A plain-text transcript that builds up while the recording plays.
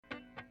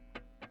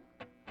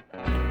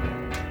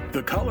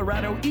The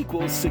Colorado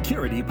Equals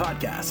Security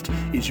Podcast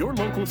is your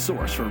local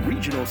source for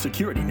regional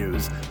security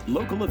news,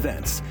 local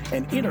events,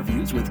 and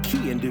interviews with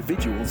key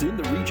individuals in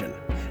the region.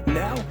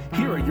 Now,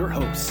 here are your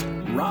hosts,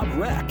 Rob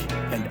Reck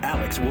and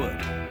Alex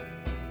Wood.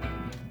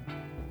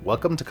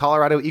 Welcome to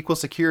Colorado Equal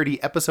Security,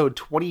 episode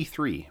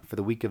 23 for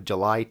the week of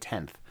July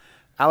 10th.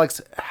 Alex,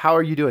 how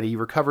are you doing? Are you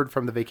recovered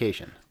from the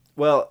vacation?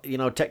 Well,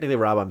 technically,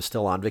 Rob, I'm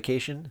still on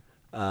vacation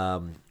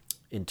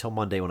until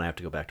Monday when I have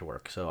to go back to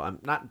work. So I'm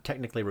not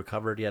technically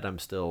recovered yet. I'm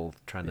still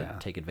trying to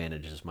take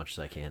advantage as much as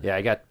I can. Yeah,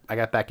 I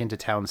got back into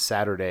town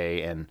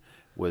Saturday and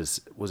was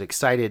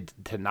excited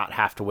to not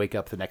have to wake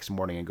up the next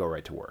morning and go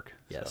right to work.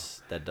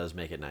 Yes, That does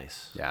make it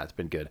nice. Yeah, it's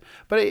been good.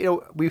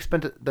 But we've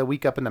spent the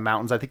week up in the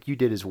mountains. I think you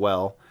did as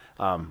well.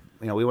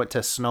 We went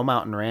to Snow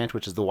Mountain Ranch,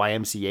 which is the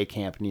YMCA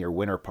camp near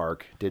Winter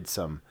Park. Did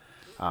some.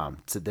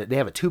 So they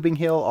have a tubing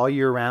hill all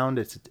year round.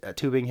 It's a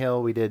tubing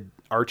hill. We did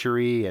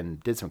archery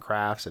and did some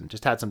crafts and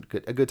just had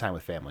a good time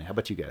with family. How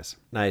about you guys?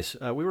 Nice.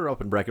 We were up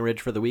in Breckenridge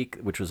for the week,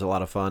 which was a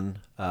lot of fun.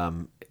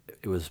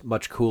 It was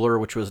much cooler,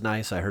 which was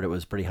nice. I heard it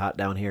was pretty hot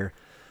down here.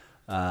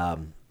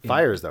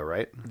 Fires though,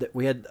 right?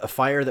 We had a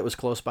fire that was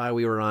close by.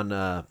 We were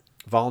on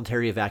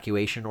voluntary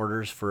evacuation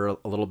orders for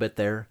a little bit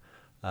there,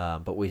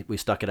 but we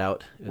stuck it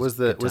out. Was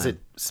it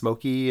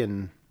smoky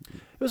and?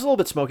 It was a little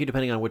bit smoky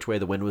depending on which way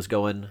the wind was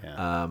going.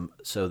 Yeah.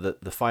 So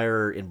the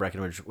fire in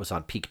Breckenridge was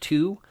on peak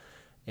 2,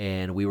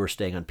 and we were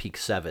staying on peak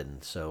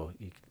 7. So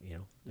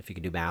if you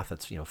can do math,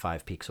 that's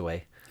 5 peaks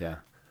away. Yeah.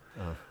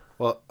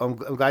 Well, I'm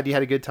glad you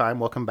had a good time.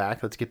 Welcome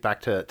back. Let's get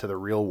back to the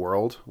real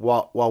world.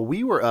 While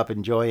we were up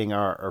enjoying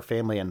our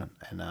family and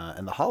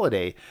the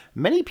holiday,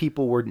 many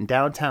people were in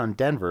downtown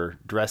Denver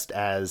dressed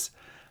as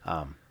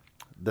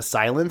the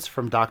Silence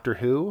from Doctor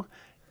Who.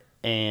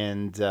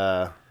 And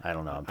I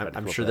don't know.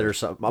 I'm sure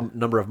there's a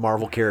number of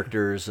Marvel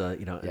characters.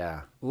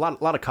 Yeah, a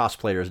lot of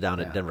cosplayers down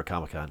at Denver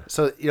Comic Con.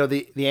 So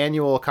the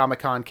annual Comic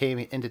Con came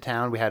into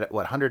town. We had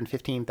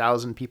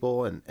 115,000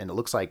 people, and it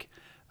looks like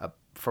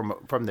from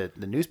the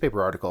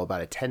newspaper article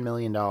about a $10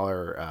 million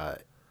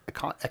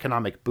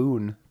economic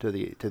boon to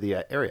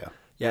the area.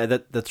 Yeah,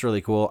 that's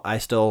really cool. I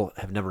still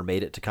have never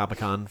made it to Comic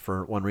Con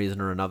for one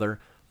reason or another,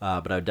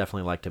 but I would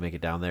definitely like to make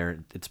it down there.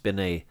 It's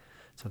been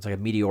sounds like a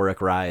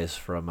meteoric rise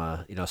from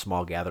a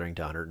small gathering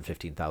to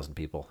 115,000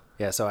 people.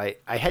 Yeah, so I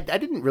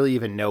didn't really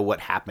even know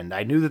what happened.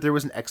 I knew that there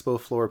was an expo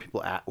floor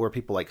where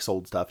people like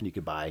sold stuff and you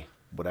could buy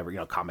whatever,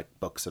 comic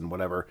books and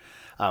whatever.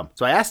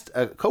 So I asked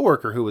a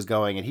coworker who was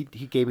going, and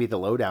he gave me the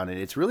lowdown, and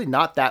it's really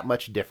not that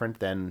much different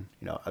than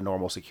a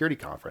normal security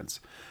conference,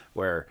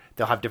 where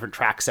they'll have different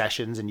track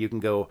sessions, and you can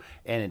go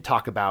in and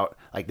talk about,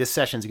 like, this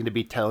session is going to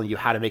be telling you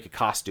how to make a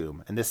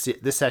costume, and this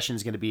session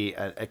is going to be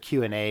a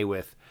Q&A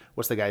with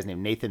what's the guy's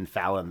name? Nathan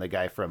Fallon, the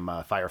guy from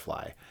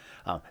Firefly.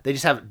 They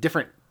just have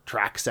different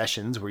track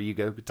sessions where you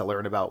go to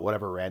learn about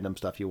whatever random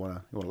stuff you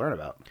want to learn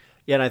about.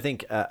 Yeah, and I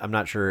think I'm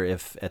not sure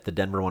if at the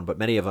Denver one, but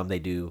many of them they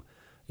do,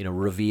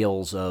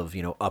 reveals of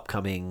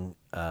upcoming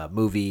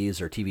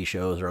movies or TV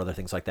shows or other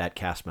things like that,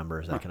 cast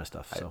members, that kind of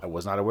stuff. So I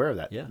was not aware of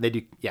that. Yeah, they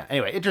do. Yeah.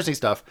 Anyway, interesting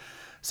stuff.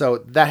 So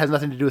that has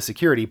nothing to do with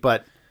security,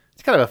 but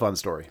it's kind of a fun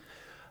story.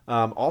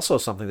 Also,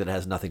 something that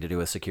has nothing to do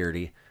with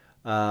security.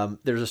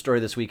 There's a story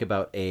this week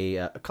about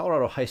a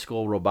Colorado high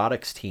school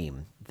robotics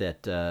team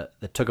that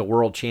took a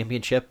world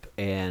championship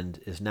and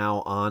is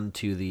now on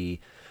to the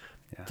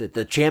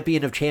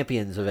Champion of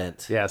Champions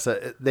event. Yeah,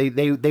 so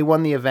they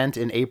won the event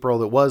in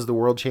April. It was the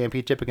world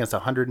championship against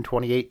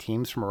 128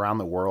 teams from around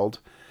the world.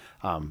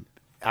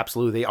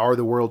 Absolutely, they are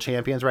the world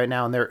champions right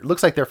now, and it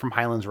looks like they're from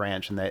Highlands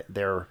Ranch, and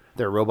their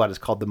robot is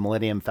called the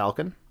Millennium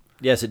Falcon.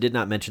 Yes, it did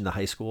not mention the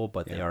high school,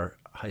 but they are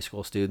high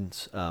school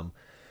students.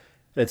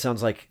 It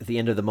sounds like at the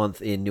end of the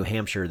month in New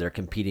Hampshire, they're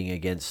competing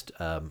against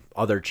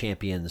other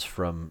champions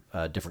from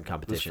different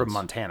competitions. It was from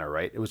Montana,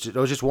 right? It was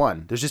just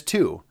one. There's just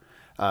two.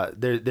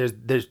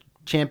 There's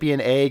Champion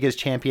A against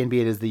Champion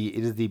B. It is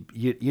the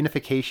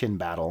unification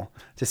battle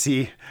to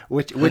see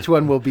which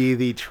one will be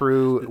the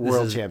true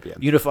world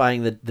champion.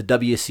 Unifying the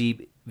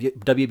WBC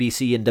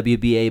and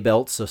WBA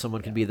belts, so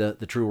someone can be the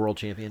true world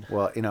champion.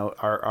 Well,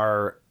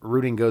 our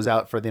rooting goes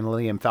out for the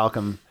Millennium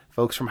Falcon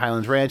folks from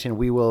Highlands Ranch, and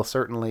we will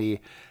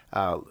certainly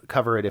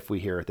cover it if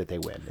we hear that they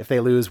win. If they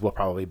lose, we'll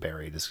probably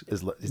bury it as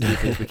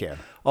deeply as we can.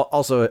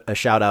 Also, a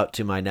shout out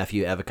to my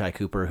nephew, Avikai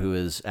Cooper, who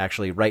is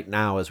actually right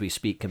now, as we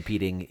speak,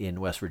 competing in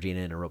West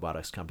Virginia in a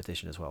robotics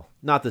competition as well.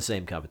 Not the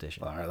same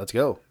competition. All right, let's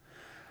go.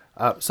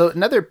 So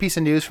another piece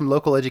of news from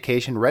local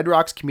education, Red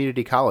Rocks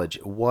Community College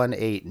won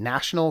a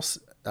National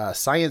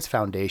Science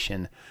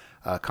Foundation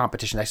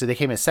competition. Actually, they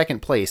came in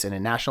second place in a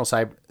National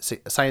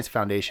Science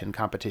Foundation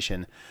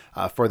competition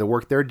for the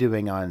work they're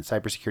doing on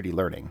cybersecurity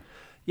learning.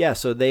 Yeah,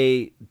 so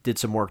they did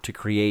some work to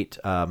create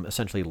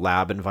essentially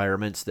lab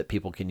environments that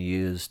people can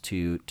use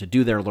to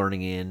do their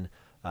learning in,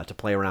 to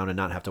play around and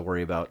not have to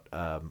worry about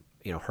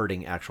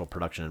hurting actual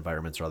production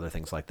environments or other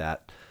things like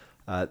that.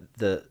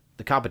 The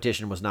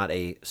competition was not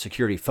a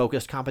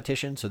security-focused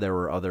competition, so there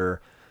were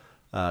other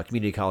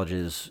community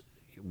colleges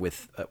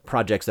with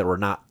projects that were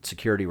not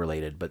security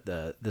related, but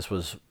this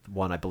was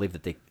one I believe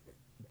that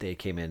they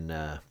came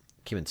in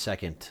came in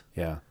second.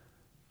 Yeah.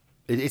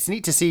 It's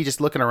neat to see, just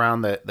looking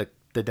around the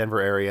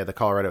Denver area, the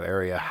Colorado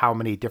area, how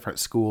many different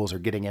schools are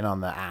getting in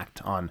on the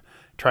act on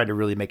trying to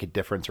really make a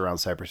difference around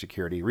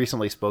cybersecurity.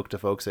 Recently spoke to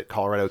folks at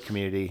Colorado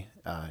Community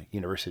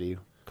University,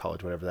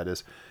 college, whatever that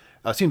is.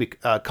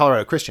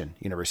 Colorado Christian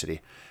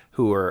University,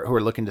 who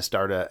are looking to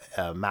start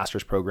a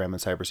master's program in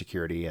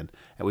cybersecurity. And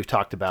we've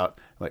talked about,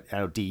 I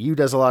know DU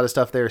does a lot of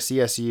stuff there,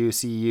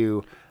 CSU,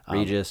 CU.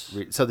 Regis.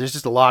 So there's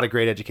just a lot of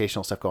great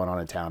educational stuff going on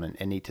in town,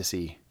 and neat to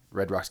see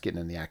Red Rock's getting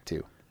in the act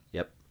too.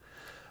 Yep.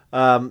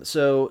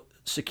 So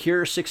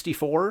Secure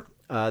 64,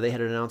 they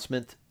had an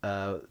announcement.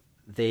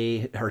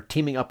 They are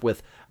teaming up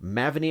with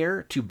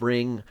Mavenir to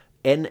bring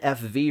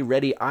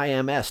NFV-ready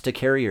IMS to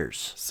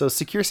carriers. So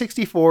Secure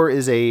 64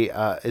 is a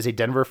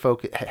Denver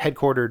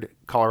headquartered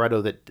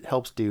Colorado that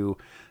helps do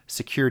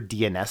secure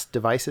DNS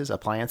devices,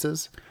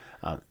 appliances.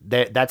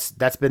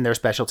 That's been their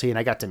specialty, and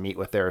I got to meet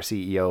with their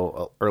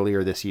CEO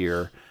earlier this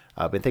year.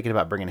 I've been thinking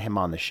about bringing him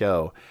on the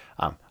show.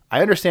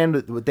 I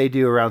understand what they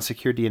do around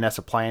secure DNS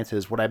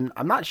appliances. What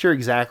I'm not sure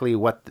exactly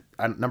what.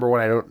 Number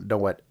one, I don't know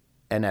what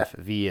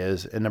NFV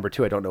is, and number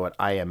two, I don't know what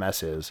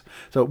IMS is.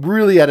 So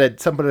really at a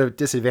somewhat of a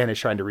disadvantage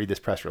trying to read this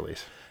press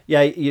release.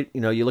 Yeah,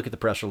 you look at the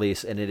press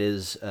release, and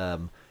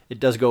it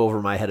does go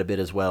over my head a bit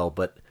as well.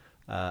 But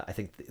I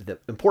think the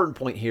important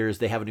point here is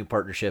they have a new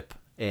partnership,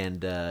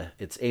 and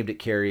it's aimed at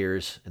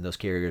carriers, and those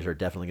carriers are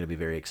definitely going to be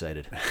very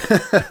excited.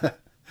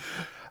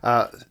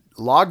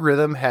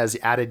 LogRhythm has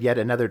added yet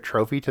another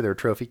trophy to their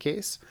trophy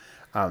case.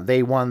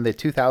 They won the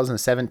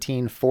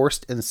 2017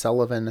 Forrest &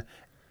 Sullivan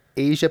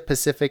Asia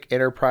Pacific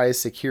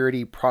Enterprise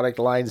Security Product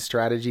Line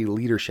Strategy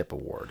Leadership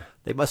Award.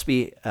 They must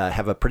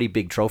have a pretty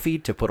big trophy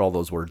to put all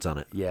those words on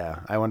it. Yeah,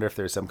 I wonder if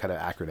there's some kind of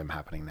acronym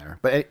happening there.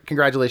 But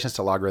congratulations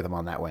to LogRhythm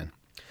on that win.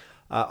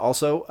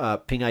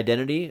 Also, Ping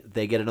Identity,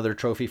 they get another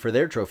trophy for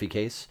their trophy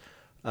case.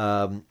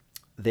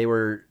 They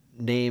were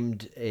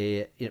named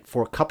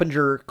for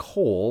Cuppinger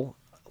Cole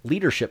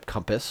Leadership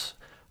Compass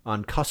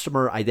on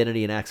customer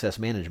identity and access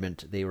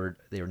management. They were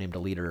named a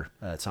leader.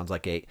 It sounds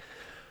like a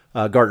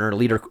Gartner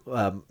leader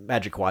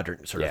Magic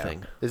Quadrant sort of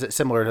thing. Is it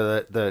similar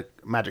to the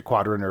Magic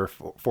Quadrant or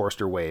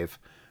Forrester Wave,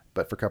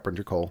 but for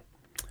Cuppinger Cole?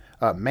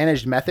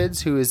 Managed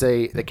Methods, who is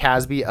the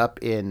CASB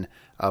up in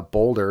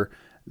Boulder,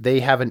 they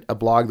have a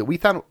blog that we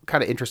found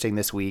kind of interesting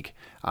this week,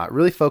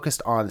 really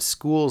focused on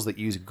schools that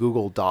use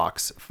Google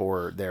Docs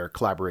for their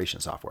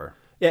collaboration software.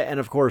 Yeah,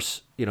 and of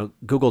course,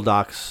 Google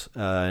Docs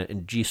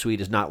and G Suite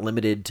is not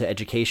limited to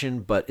education,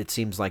 but it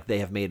seems like they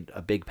have made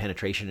a big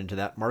penetration into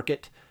that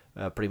market.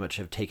 Pretty much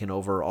have taken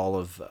over all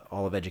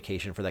of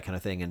education for that kind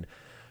of thing. And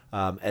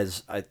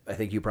as I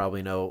think you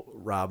probably know,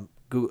 Rob,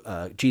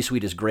 G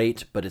Suite is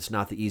great, but it's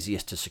not the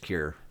easiest to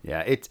secure.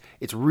 Yeah,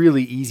 it's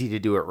really easy to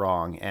do it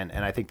wrong, and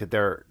I think that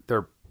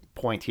their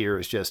point here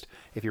is just,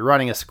 if you're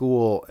running a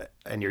school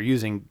and you're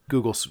using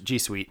Google G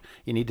Suite,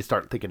 you need to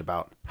start thinking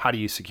about how do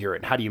you secure it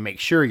and how do you make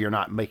sure you're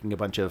not making a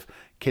bunch of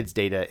kids'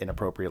 data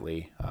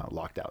inappropriately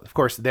locked out. Of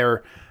course,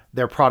 their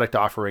product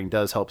offering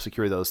does help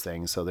secure those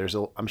things, so there's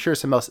I'm sure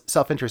some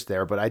self-interest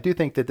there, but I do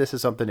think that this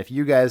is something, if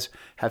you guys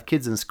have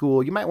kids in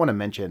school, you might want to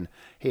mention,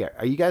 hey,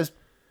 are you guys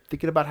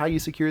thinking about how you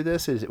secure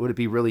this? Would it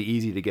be really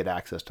easy to get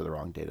access to the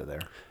wrong data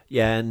there?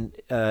 Yeah, and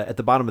at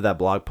the bottom of that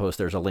blog post,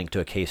 there's a link to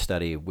a case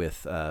study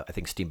with, I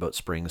think, Steamboat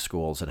Springs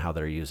schools and how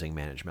they're using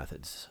managed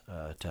methods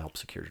to help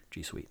secure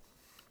G Suite.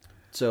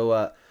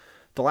 So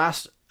the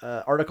last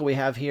article we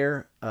have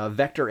here,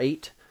 Vector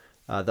 8,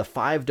 the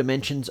 5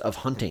 dimensions of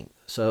hunting.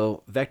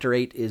 So Vector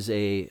 8 is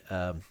they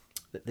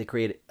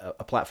create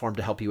a platform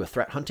to help you with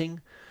threat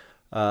hunting.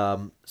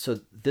 So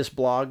this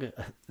blog,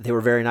 they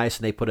were very nice,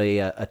 and they put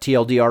a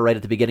TLDR right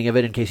at the beginning of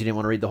it in case you didn't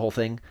want to read the whole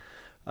thing.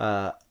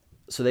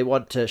 So they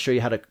want to show you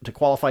how to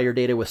qualify your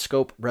data with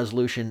scope,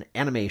 resolution,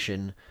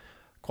 animation,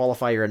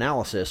 qualify your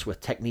analysis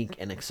with technique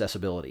and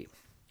accessibility.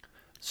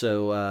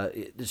 So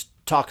it just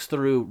talks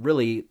through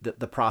really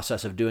the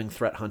process of doing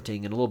threat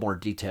hunting in a little more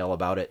detail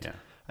about it. Yeah.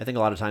 I think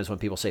a lot of times when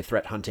people say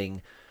threat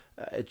hunting,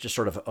 it's just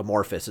sort of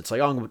amorphous. It's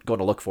like, oh, I'm going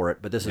to look for it,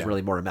 but this is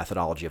really more a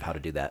methodology of how to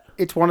do that.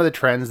 It's one of the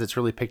trends that's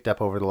really picked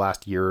up over the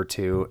last year or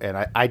two, and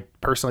I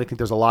personally think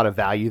there's a lot of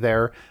value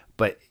there,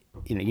 but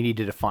you need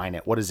to define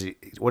it. What does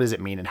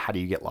it mean, and how do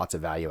you get lots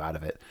of value out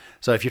of it?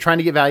 So if you're trying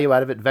to get value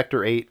out of it,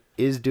 Vector 8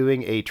 is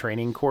doing a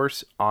training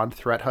course on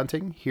threat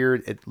hunting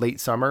here at late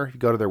summer. If you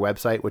go to their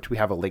website, which we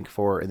have a link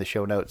for in the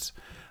show notes,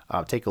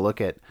 take a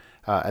look at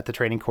the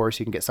training course.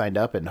 You can get signed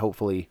up and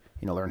hopefully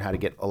learn how to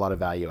get a lot of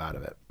value out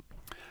of it.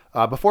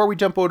 Before we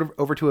jump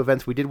over to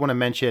events, we did want to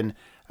mention,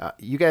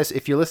 you guys,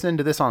 if you're listening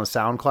to this on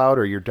SoundCloud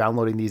or you're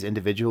downloading these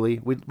individually,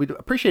 we'd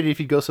appreciate it if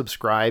you'd go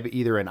subscribe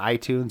either in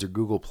iTunes or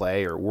Google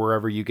Play or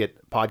wherever you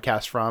get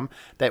podcasts from.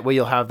 That way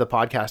you'll have the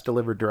podcast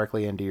delivered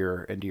directly into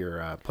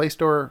your Play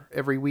Store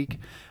every week.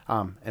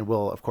 And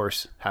we'll, of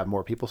course, have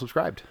more people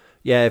subscribed.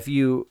 Yeah, if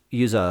you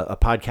use a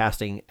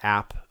podcasting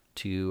app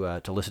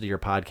to listen to your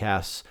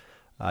podcasts,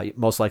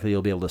 most likely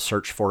you'll be able to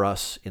search for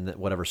us in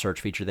whatever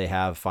search feature they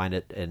have, find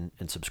it,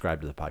 and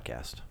subscribe to the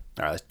podcast.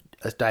 All right,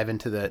 let's dive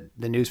into the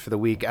news for the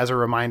week. As a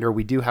reminder,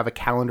 we do have a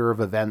calendar of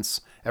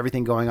events,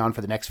 everything going on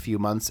for the next few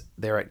months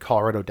there at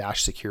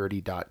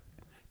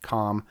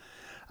colorado-security.com.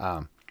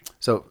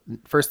 So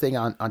first thing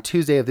on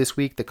Tuesday of this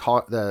week,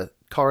 the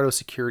Cloud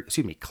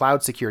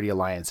Security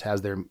Alliance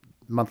has their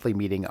monthly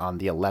meeting on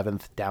the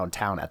 11th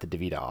downtown at the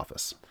DaVita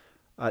office.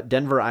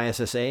 Denver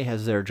ISSA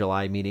has their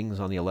July meetings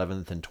on the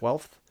 11th and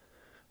 12th.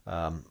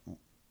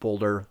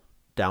 Boulder,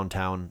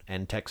 downtown,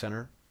 and Tech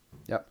Center.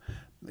 Yep.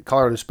 The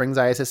Colorado Springs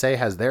ISSA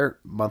has their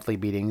monthly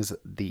meetings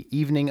the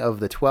evening of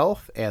the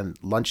 12th and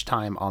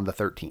lunchtime on the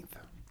 13th.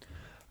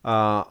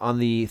 On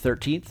the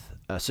 13th,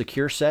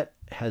 SecureSet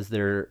has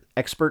their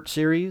expert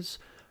series.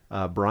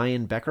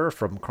 Brian Becker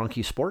from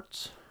Cronky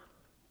Sports.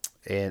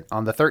 And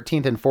on the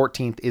 13th and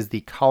 14th is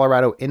the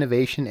Colorado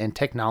Innovation and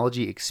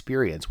Technology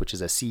Experience, which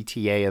is a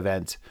CTA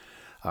event.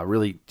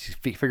 Really to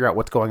figure out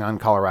what's going on in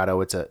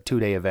Colorado. It's a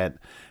 2-day event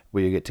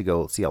where you get to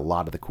go see a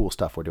lot of the cool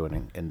stuff we're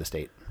doing in the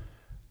state.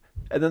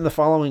 And then the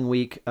following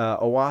week,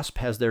 OWASP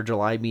has their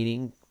July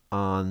meeting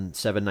on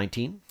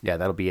 7/19. Yeah,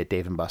 that'll be at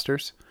Dave &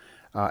 Buster's.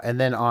 And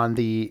then on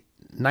the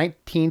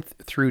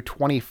 19th through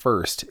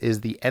 21st is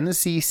the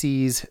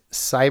NCC's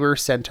Cyber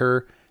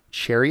Center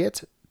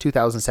Chariot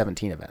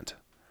 2017 event.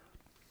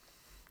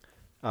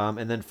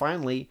 And then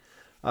finally,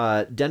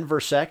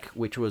 Denver Sec,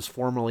 which was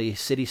formerly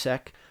City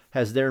Sec,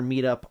 has their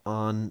meetup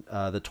on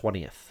the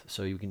 20th.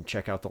 So you can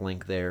check out the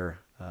link there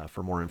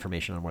for more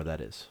information on where that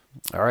is.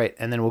 All right.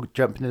 And then we'll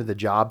jump into the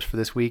jobs for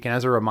this week. And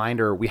as a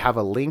reminder, we have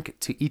a link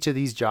to each of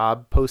these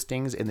job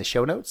postings in the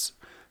show notes.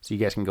 So you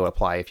guys can go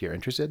apply if you're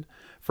interested.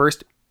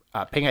 First,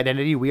 Ping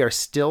Identity, we are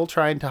still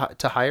trying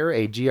to hire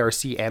a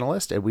GRC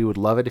analyst, and we would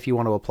love it if you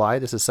want to apply.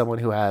 This is someone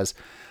who has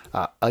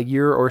a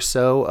year or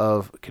so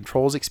of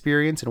controls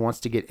experience and wants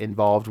to get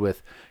involved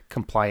with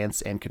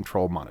compliance and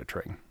control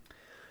monitoring.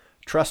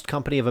 Trust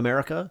Company of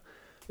America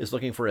is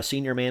looking for a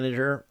senior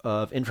manager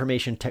of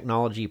information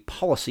technology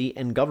policy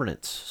and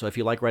governance. So if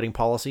you like writing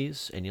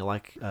policies and you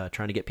like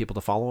trying to get people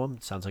to follow them,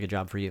 it sounds like a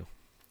job for you.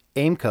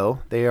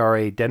 Aimco, they are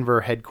a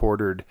Denver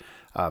headquartered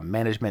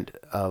management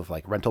of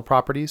like rental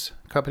properties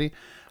company.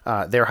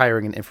 They're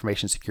hiring an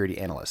information security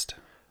analyst.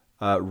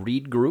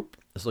 Reed Group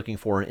is looking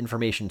for an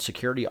information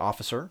security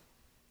officer.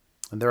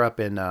 And they're up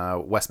in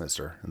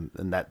Westminster,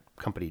 and that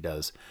company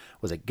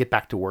was a get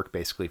back to work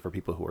basically for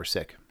people who are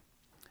sick.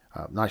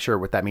 Not sure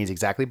what that means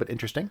exactly, but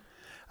interesting.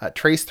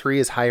 Trace3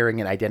 is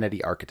hiring an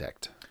identity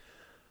architect.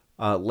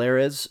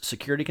 Lares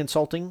Security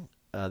Consulting,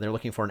 they're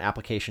looking for an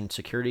application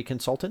security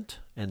consultant.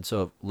 And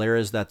so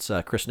Lares, that's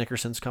Chris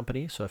Nickerson's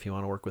company. So if you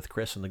want to work with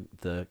Chris and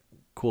the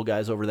cool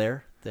guys over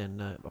there,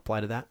 then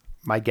apply to that.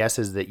 My guess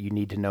is that you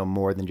need to know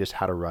more than just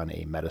how to run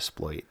a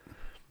Metasploit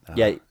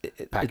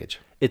package.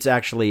 It's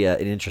actually an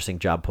interesting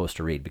job post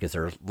to read because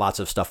there's lots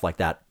of stuff like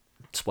that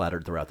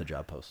splattered throughout the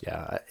job post.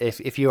 Yeah,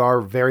 if you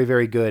are very,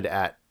 very good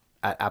at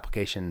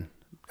application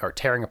or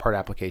tearing apart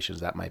applications,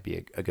 that might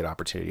be a good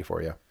opportunity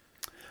for you.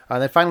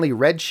 And then finally,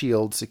 Red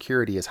Shield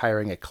Security is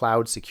hiring a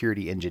cloud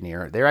security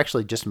engineer. They're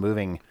actually just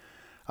moving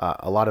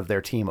a lot of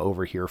their team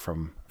over here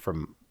from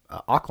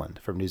Auckland,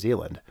 from New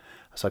Zealand.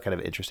 So kind of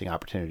an interesting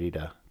opportunity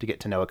to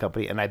get to know a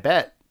company. And I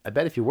bet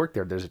if you work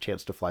there, there's a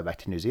chance to fly back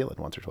to New Zealand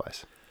once or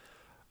twice.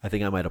 I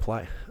think I might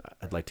apply.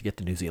 I'd like to get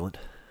to New Zealand.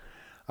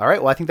 All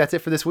right. Well, I think that's it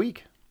for this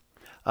week.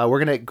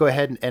 We're going to go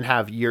ahead and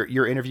have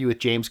your interview with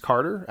James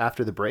Carter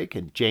after the break.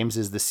 And James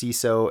is the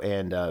CISO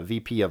and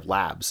VP of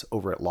Labs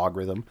over at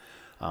Logarithm.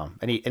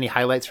 Any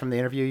highlights from the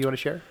interview you want to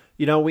share?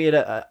 We had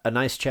a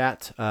nice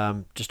chat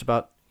just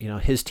about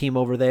his team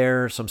over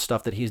there, some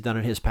stuff that he's done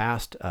in his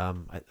past. I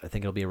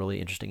think it'll be a really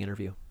interesting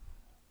interview.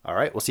 All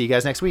right. We'll see you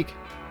guys next week.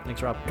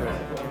 Thanks, Rob.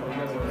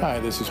 Hi,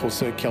 this is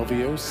Jose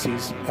Calvillo,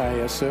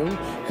 CISO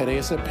at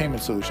ASF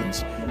Payment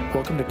Solutions.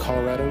 Welcome to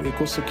Colorado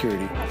Equals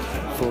Security.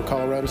 For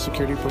Colorado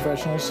security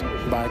professionals,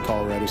 by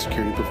Colorado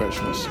security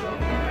professionals.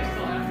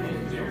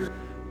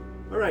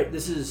 All right,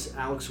 this is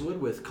Alex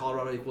Wood with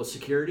Colorado Equals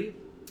Security.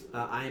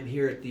 I am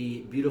here at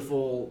the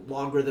beautiful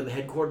Logarithm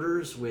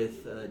headquarters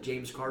with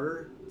James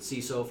Carter,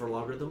 CISO for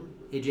Logarithm.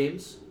 Hey,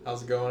 James.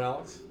 How's it going,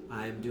 Alex?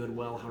 I'm doing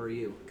well. How are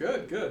you?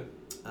 Good.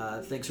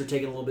 Thanks for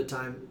taking a little bit of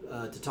time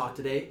to talk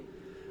today.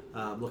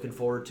 I'm looking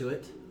forward to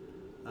it.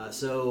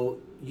 So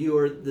you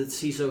are the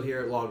CISO here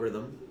at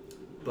Logarithm,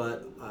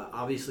 but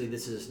obviously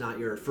this is not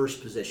your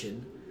first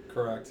position.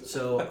 Correct.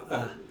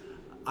 So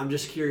I'm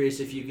just curious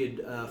if you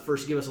could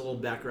first give us a little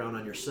background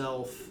on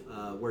yourself,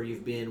 where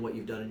you've been, what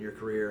you've done in your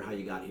career, how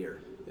you got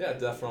here. Yeah,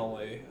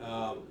 definitely.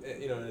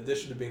 In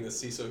addition to being the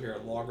CISO here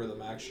at Logarithm,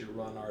 I actually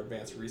run our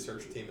advanced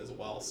research team as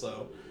well.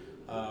 So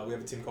we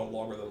have a team called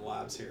Logarithm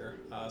Labs here.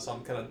 So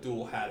I'm kind of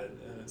dual-hatted,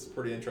 and it's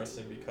pretty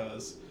interesting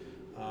because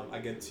I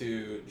get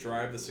to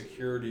drive the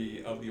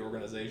security of the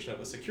organization, of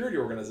a security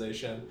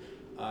organization,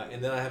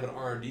 and then I have an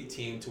R&D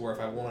team to where if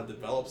I want to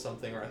develop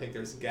something or I think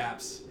there's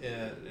gaps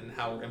in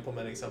how we're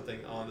implementing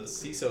something on the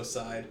CISO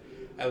side,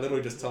 I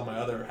literally just tell my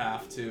other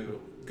half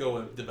to go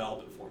and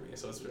develop it for me.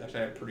 So it's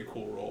actually a pretty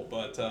cool role.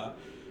 But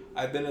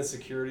I've been in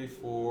security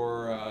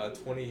for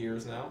 20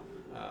 years now.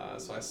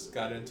 So I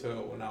got into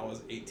it when I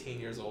was 18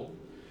 years old.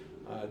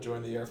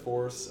 Joined the Air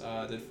Force,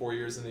 did 4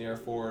 years in the Air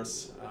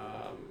Force.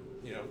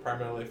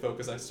 Primarily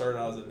focused. I started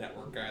out as a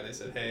network guy. They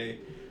said, hey,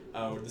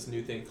 with this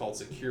new thing called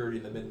security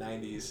in the mid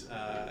 '90s,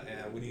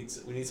 and we need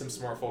some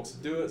smart folks to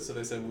do it. So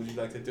they said, would you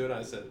like to do it? And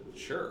I said,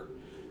 sure.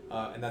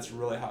 And that's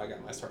really how I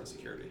got my start in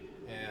security.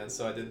 And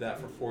so I did that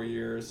for 4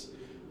 years.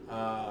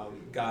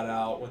 Got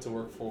out, went to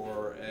work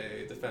for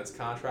a defense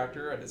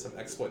contractor. I did some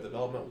exploit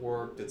development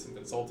work, did some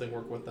consulting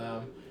work with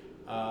them.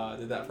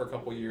 Did that for a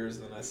couple years,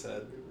 and then I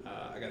said,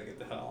 I got to get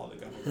the hell out of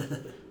the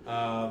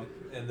government.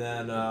 And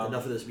then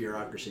enough of this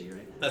bureaucracy,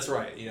 right? That's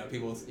right.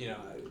 People,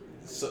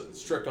 so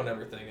strict on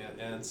everything,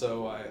 and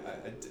so I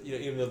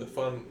even though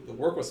the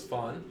work was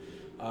fun,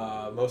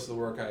 most of the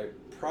work I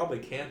probably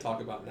can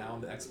talk about now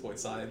on the exploit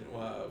side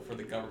for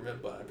the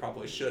government, but I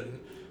probably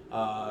shouldn't,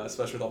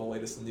 especially with all the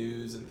latest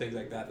news and things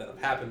like that have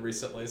happened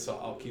recently. So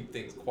I'll keep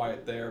things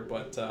quiet there.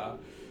 But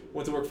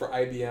went to work for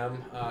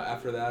IBM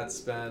after that.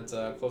 Spent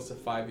close to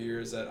 5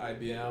 years at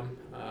IBM.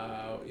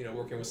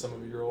 Working with some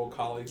of your old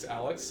colleagues,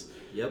 Alex.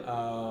 Yep.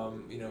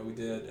 We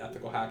did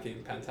ethical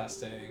hacking, pen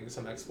testing,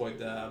 some exploit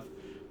dev,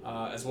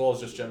 as well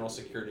as just general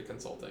security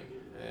consulting.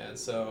 And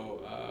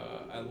so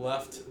I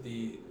left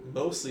the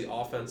mostly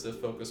offensive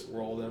focused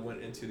world and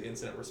went into the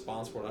incident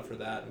response world after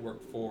that and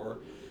worked for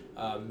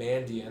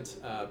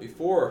Mandiant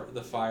before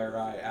the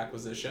FireEye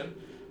acquisition.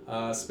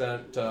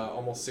 Spent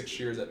almost 6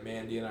 years at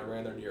Mandiant. I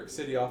ran their New York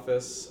City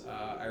office.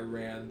 I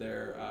ran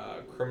their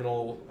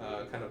criminal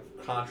kind of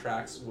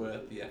contracts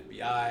with the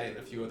FBI and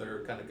a few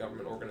other kind of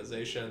government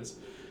organizations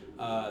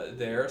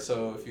there.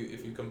 So if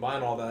you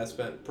combine all that, I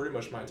spent pretty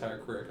much my entire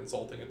career in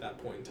consulting at that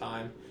point in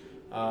time.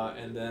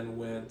 And then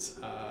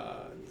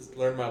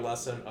learned my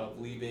lesson of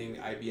leaving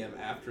IBM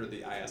after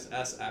the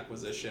ISS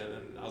acquisition,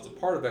 and I was a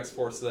part of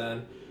X-Force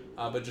then,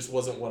 but just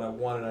wasn't what I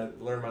wanted.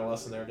 I learned my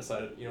lesson there and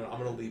decided, I'm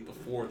going to leave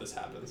before this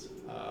happens.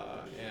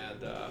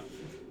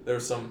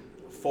 There's some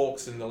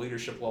folks in the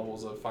leadership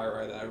levels of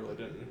FireEye that I really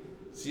didn't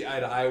see eye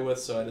to eye with,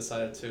 so I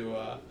decided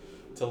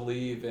to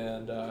leave,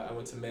 and I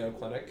went to Mayo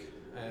Clinic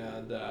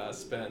and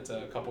spent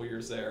a couple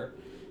years there.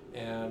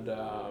 And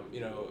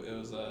it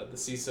was the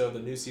CISO, the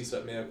new CISO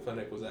at Mayo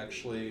Clinic was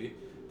actually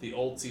the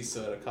old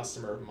CISO at a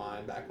customer of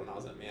mine back when I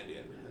was at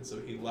Mandiant. And so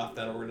he left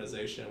that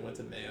organization, went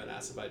to Mayo, and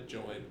asked if I'd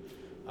join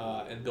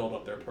and build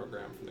up their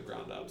program from the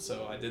ground up.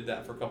 So I did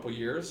that for a couple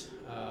years,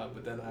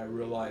 but then I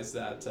realized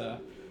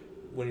that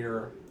when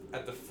you're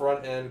at the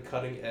front end,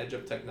 cutting edge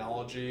of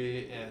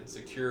technology and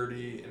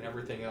security and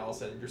everything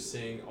else, and you're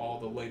seeing all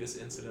the latest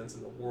incidents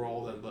in the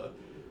world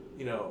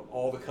and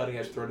all the cutting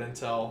edge threat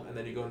intel, and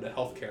then you go into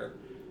healthcare.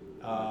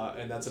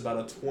 And that's about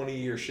a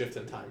 20-year shift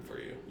in time for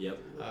you. Yep.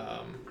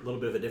 A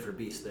little bit of a different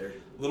beast there.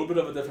 A little bit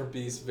of a different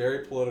beast,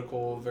 very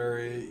political,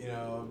 very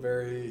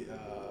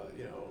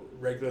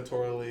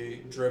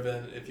regulatorily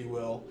driven, if you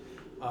will.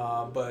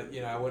 But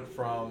I went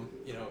from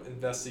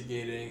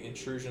investigating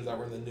intrusions that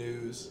were in the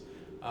news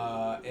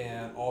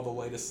and all the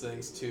latest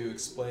things to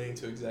explaining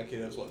to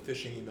executives what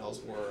phishing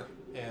emails were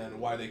and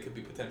why they could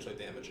be potentially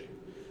damaging.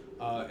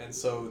 And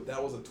so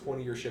that was a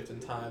 20-year shift in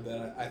time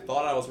that I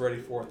thought I was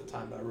ready for at the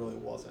time, but I really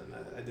wasn't.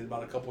 I did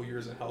about a couple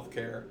years in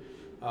healthcare,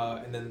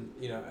 and then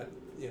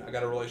I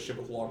got a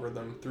relationship with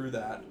Logarithm through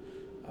that.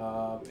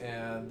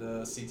 And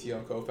the CTO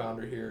and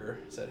co-founder here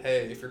said,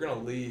 "Hey, if you're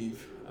gonna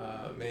leave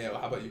Mayo,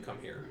 how about you come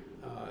here?"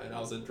 And I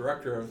was the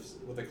director of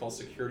what they call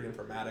security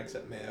informatics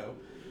at Mayo,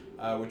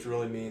 which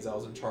really means I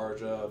was in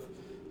charge of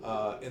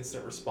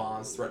incident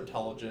response, threat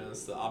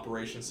intelligence, the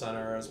operations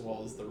center, as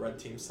well as the red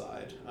team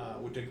side,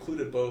 which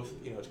included both,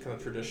 kind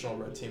of traditional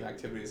red team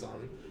activities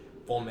on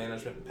vuln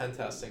management and pen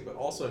testing, but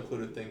also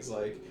included things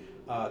like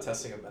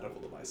testing of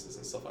medical devices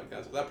and stuff like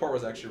that. So that part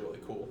was actually really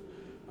cool.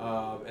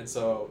 And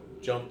so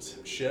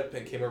jumped ship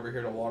and came over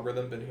here to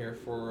Logarithm, been here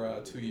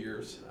for 2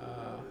 years,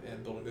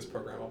 and building this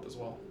program up as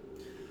well.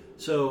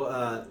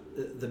 So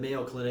the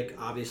Mayo Clinic,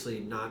 obviously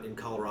not in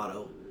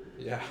Colorado.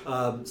 Yeah.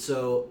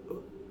 So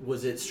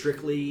was it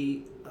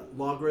strictly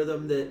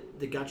Logarithm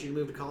that got you to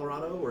move to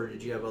Colorado, or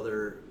did you have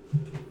other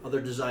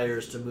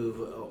desires to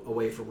move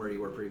away from where you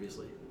were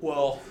previously?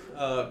 Well,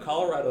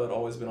 Colorado had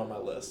always been on my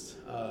list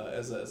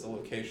as a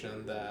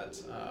location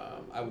that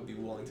I would be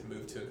willing to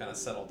move to and kind of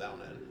settle down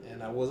in.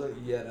 And I wasn't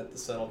yet at the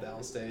settle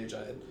down stage.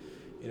 I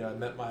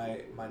met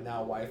my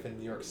now wife in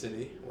New York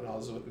City when I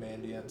was with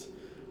Mandiant,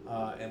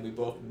 and we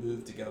both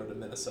moved together to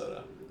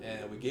Minnesota.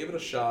 And we gave it a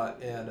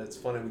shot, and it's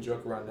funny, we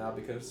joke around now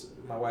because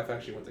my wife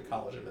actually went to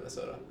college in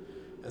Minnesota.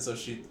 And so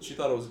she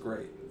thought it was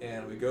great.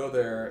 And we go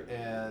there,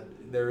 and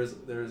there's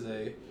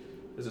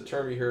a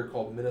term you hear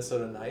called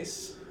Minnesota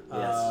nice.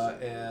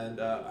 Yes. And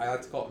I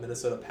like to call it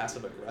Minnesota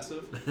passive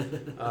aggressive.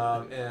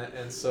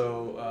 And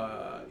so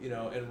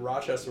and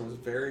Rochester was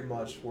very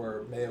much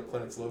where Mayo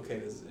Clinic's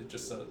located. It's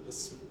just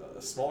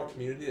a smaller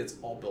community that's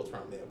all built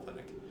around Mayo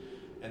Clinic.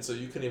 And so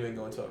you couldn't even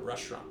go into a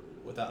restaurant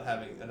without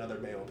having another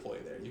Mayo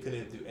employee there. You couldn't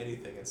even do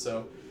anything. And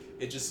so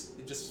it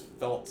just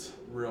felt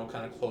real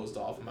kind of closed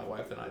off, and my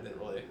wife and I didn't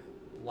really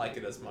like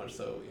it as much,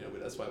 so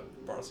that's why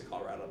it brought us to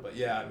Colorado. But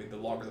yeah, I mean, the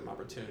Logarithm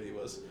opportunity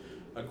was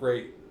a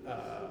great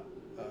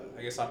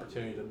I guess,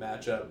 opportunity to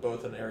match up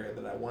both an area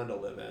that I wanted to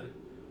live in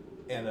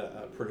and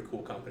a pretty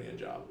cool company and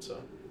job.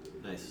 So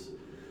nice.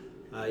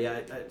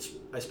 I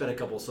spent a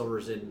couple of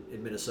summers in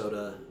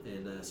Minnesota,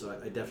 and so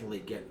I definitely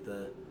get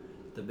the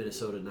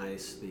Minnesota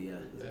nice.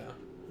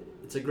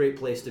 It's a great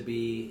place to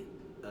be.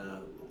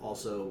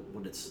 Also,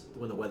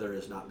 when the weather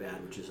is not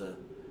bad, which is a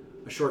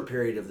short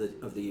period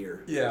of the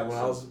year. Yeah, when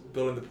I was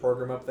building the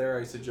program up there, I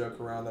used to joke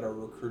around that our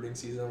recruiting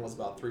season was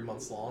about 3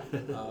 months long.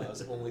 It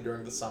was only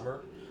during the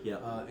summer. Yeah.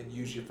 And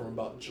usually from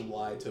about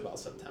July to about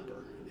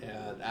September.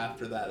 And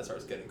after that, it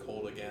starts getting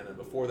cold again. And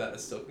before that, it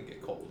still can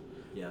get cold.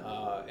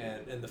 Yeah.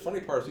 And the funny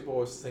part is people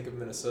always think of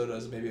Minnesota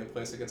as maybe a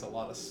place that gets a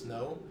lot of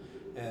snow.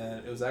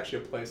 And it was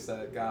actually a place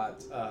that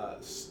got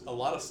a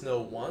lot of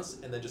snow once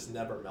and then just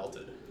never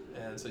melted.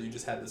 And so you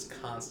just had this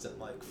constant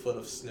foot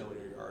of snow in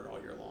your yard all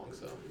year long.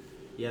 So.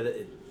 Yeah,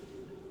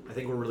 I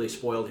think we're really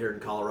spoiled here in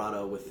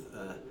Colorado with,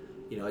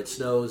 it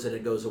snows and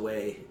it goes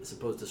away, as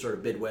opposed to sort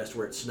of Midwest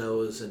where it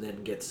snows and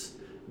then gets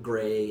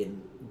gray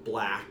and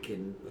black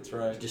and that's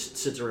right. Just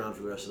sits around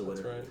for the rest of the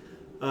winter.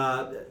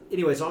 That's right.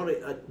 Anyway, so I want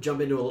to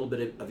jump into a little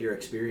bit of your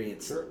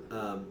experience. Sure.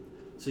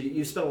 So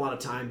you spent a lot of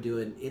time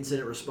doing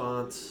incident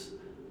response.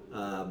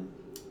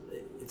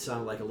 It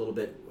sounded like a little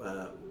bit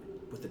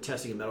with the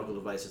testing of medical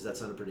devices, that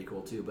sounded pretty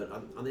cool too. But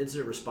on the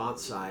incident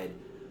response side,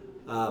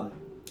 from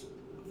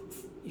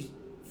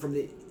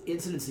the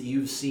incidents that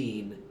you've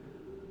seen,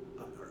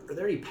 are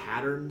there any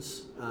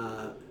patterns?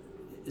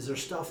 Is there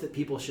stuff that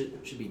people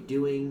should be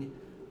doing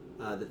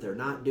that they're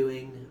not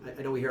doing?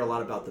 I know we hear a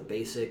lot about the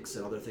basics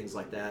and other things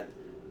like that.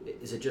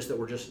 Is it just that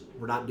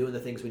we're not doing the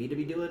things we need to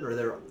be doing, or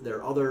are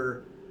there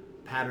other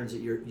patterns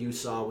that you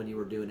saw when you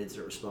were doing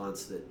incident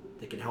response that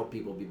can help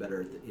people be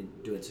better in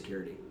doing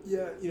security?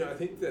 Yeah, I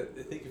think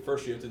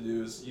first you have to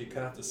do is you kind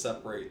of have to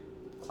separate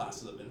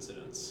classes of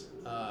incidents.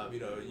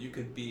 You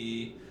could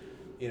be,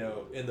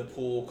 in the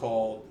pool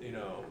called,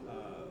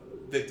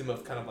 victim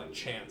of kind of like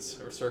chance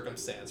or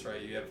circumstance,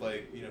 right? You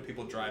have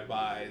people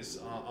drive-bys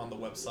on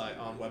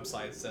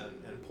websites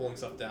and pulling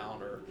stuff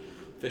down or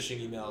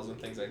phishing emails and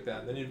things like that.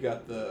 And then you've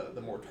got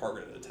the more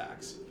targeted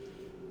attacks.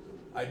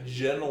 I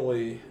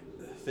generally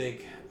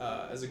think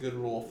as a good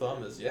rule of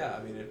thumb is,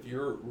 if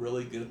you're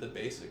really good at the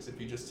basics,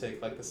 if you just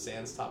take the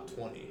SANS top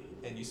 20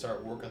 and you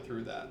start working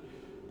through that,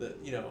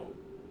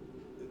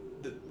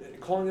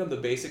 calling them the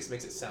basics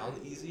makes it sound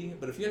easy,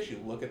 but if you actually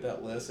look at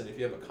that list and if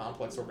you have a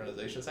complex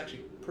organization, it's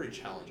actually pretty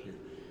challenging.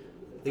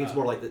 I think it's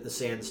more like the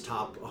SANS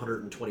top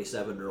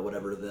 127 or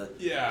whatever the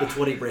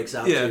 20 breaks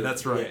out to.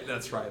 That's right.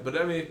 That's right. But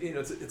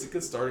it's a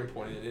good starting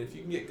point, and if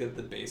you can get good at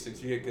the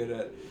basics, you get good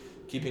at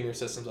keeping your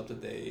systems up to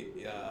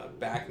date,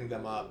 backing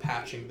them up,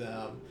 patching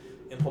them,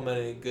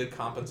 implementing good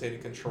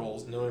compensating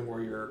controls, knowing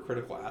where your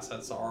critical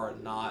assets are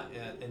and not,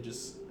 and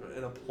just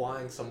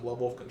applying some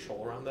level of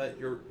control around that,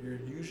 you're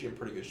usually in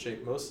pretty good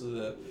shape. Most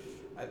of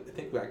I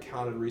think I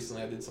counted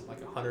recently, I did something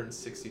like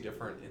 160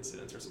 different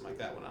incidents or something like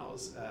that when I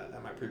was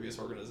at my previous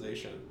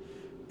organization.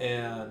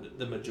 And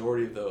the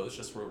majority of those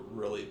just were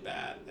really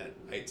bad at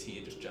IT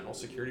and just general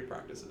security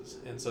practices.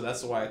 And so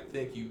that's why I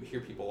think you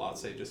hear people a lot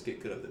say just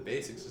get good at the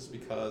basics, is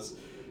because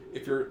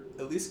if you're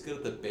at least good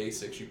at the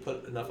basics, you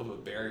put enough of a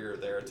barrier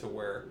there to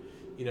where,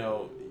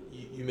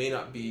 you may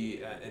not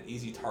be an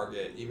easy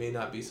target. You may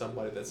not be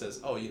somebody that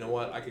says, oh, you know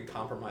what, I can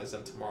compromise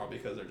them tomorrow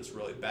because they're just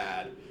really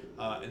bad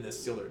and then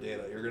steal their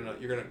data. You're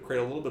gonna create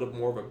a little bit of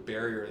more of a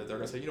barrier that they're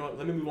gonna say, you know what,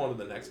 let me move on to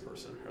the next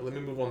person, or let me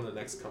move on to the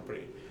next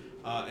company.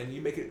 And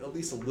you make it at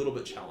least a little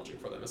bit challenging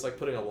for them. It's like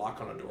putting a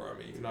lock on a door. I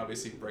mean, you can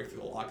obviously break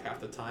through the lock half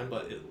the time,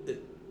 but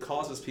it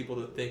causes people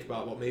to think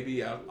about, well,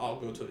 maybe I'll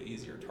go to an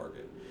easier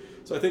target.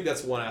 So I think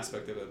that's one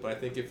aspect of it. But I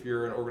think if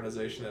you're an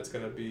organization that's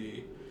going to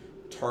be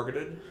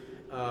targeted,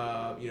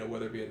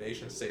 whether it be a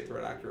nation-state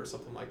threat actor or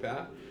something like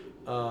that,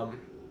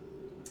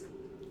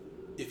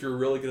 if you're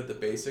really good at the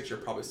basics, you're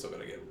probably still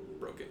going to get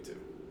broke into.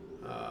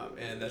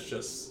 And that's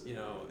just,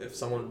 if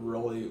someone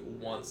really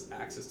wants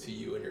access to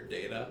you and your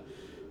data,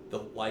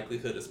 the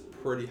likelihood is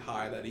pretty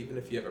high that even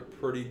if you have a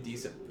pretty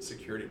decent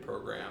security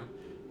program,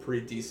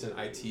 pretty decent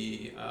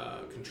IT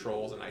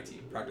controls and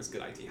IT practice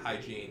good IT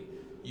hygiene,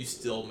 you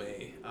still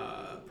may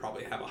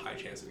probably have a high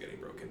chance of getting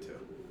broken into.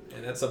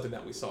 And that's something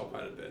that we saw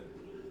quite a bit.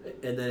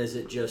 And then is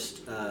it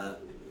just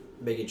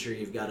making sure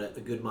you've got a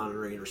good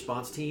monitoring and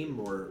response team,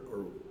 or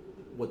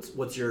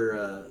what's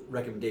your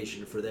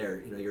recommendation for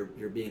there?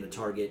 You're being a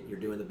target, you're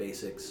doing the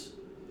basics.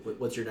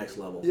 What's your next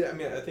level? Yeah,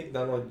 I think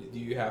not only do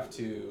you have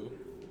to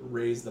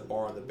raise the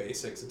bar on the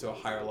basics into a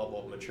higher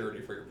level of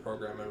maturity for your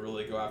program and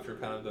really go after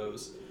kind of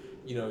those,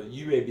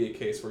 you may be a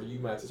case where you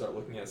might have to start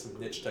looking at some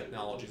niche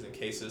technologies and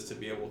cases to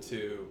be able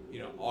to,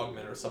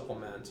 augment or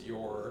supplement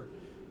your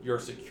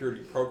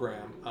security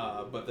program.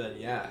 But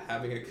then,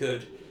 having a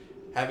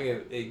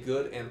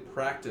good and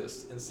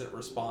practiced incident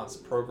response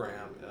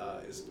program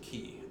is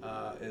key.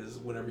 Is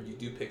whenever you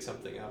do pick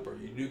something up or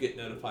you do get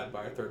notified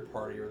by a third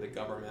party or the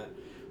government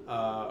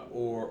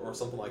or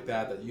something like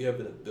that you have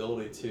an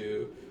ability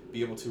to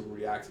be able to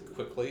react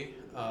quickly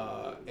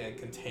and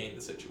contain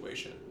the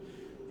situation.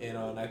 And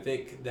I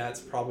think that's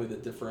probably the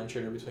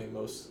differentiator between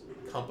most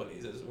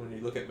companies is when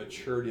you look at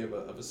maturity of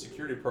a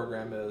security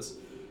program is,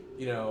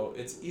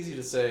 it's easy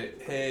to say,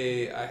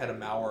 hey, I had a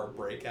malware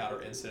breakout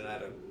or incident, I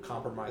had a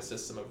compromised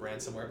system of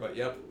ransomware, but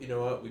yep, you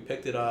know what, we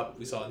picked it up,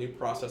 we saw a new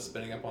process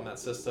spinning up on that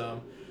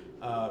system,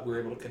 we were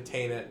able to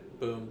contain it,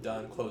 boom,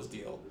 done, closed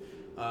deal.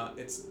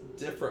 It's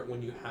different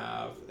when you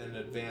have an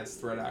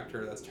advanced threat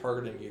actor that's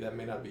targeting you that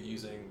may not be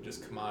using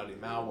just commodity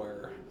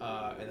malware,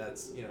 and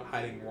that's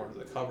hiding more under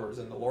the covers.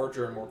 And the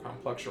larger and more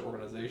complex your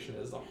organization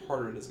is, the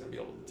harder it is going to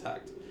be able to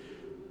detect.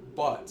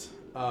 But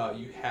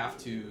you have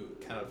to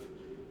kind of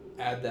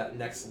add that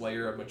next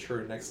layer of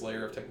maturity, next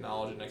layer of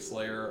technology, next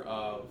layer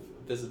of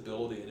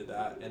visibility into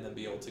that, and then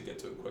be able to get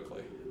to it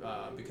quickly.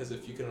 Because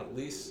if you can at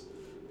least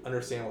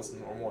understand what's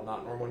normal and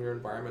not normal in your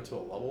environment to a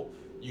level,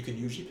 you can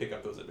usually pick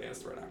up those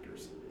advanced threat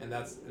actors. And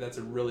that's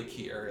a really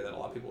key area that a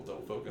lot of people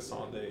don't focus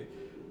on. They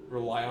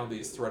rely on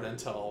these threat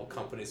intel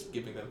companies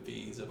giving them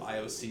feeds of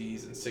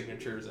IOCs and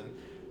signatures, and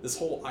this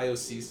whole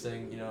IOCs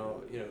thing,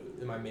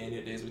 in my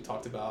Mandiant days we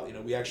talked about,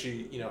 we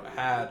actually,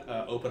 had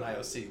Open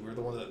IOC. We were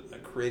the one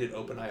that created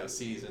Open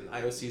IOCs, and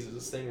IOCs is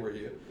this thing where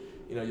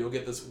you'll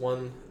get this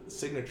one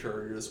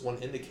signature or this one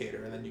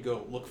indicator, and then you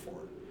go look for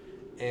it.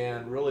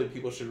 And really,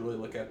 people should really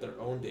look at their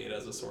own data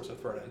as a source of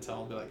threat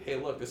intel and be like, hey,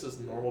 look, this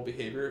is normal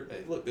behavior.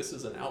 Hey, look, this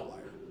is an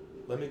outlier.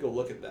 Let me go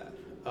look at that.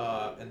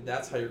 And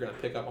that's how you're going to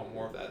pick up on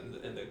more of that.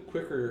 And the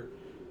quicker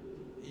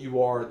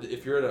you are,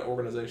 if you're at an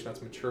organization that's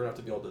mature enough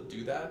to be able to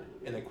do that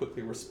and then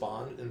quickly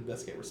respond,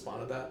 investigate,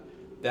 respond to that,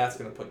 that's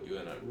going to put you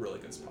in a really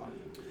good spot.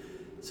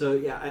 So,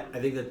 yeah, I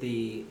think that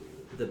the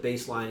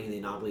baselining and the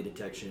anomaly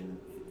detection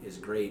is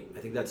great. I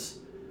think that's,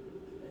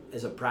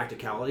 as a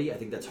practicality, I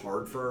think that's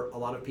hard for a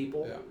lot of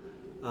people. Yeah.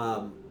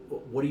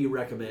 What do you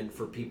recommend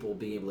for people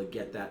being able to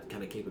get that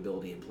kind of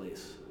capability in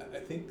place? I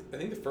think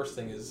the first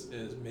thing is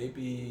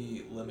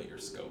maybe limit your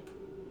scope.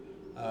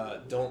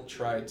 Don't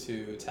try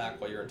to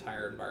tackle your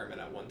entire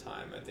environment at one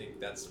time. I think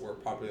that's where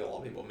probably a lot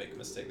of people make a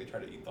mistake. They try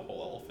to eat the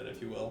whole elephant,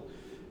 if you will,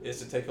 is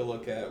to take a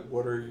look at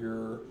what are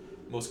your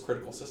most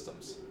critical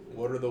systems.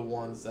 What are the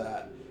ones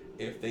that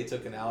if they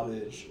took an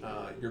outage,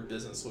 your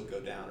business would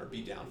go down or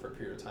be down for a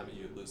period of time and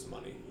you'd lose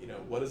money.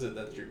 What is it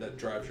that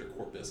drives your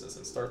core business,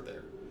 and start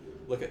there.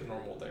 Look at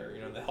normal there.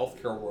 In the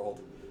healthcare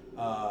world,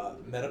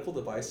 medical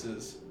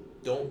devices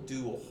don't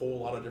do a whole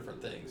lot of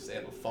different things. They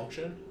have a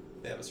function,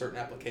 they have a certain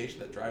application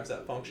that drives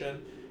that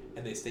function,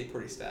 and they stay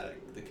pretty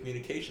static. The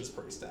communication is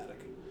pretty static.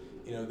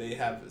 They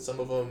have,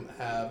 some of them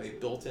have a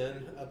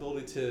built-in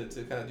ability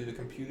to kind of do the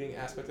computing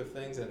aspect of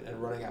things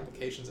and running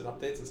applications and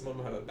updates, and some of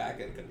them have a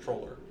back-end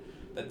controller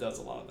that does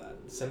a lot of that,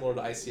 similar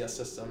to ICS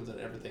systems and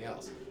everything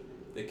else.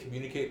 They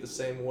communicate the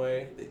same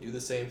way, they do the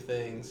same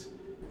things.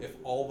 If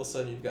all of a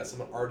sudden you've got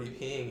someone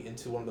RDPing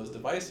into one of those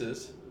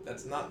devices,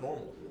 that's not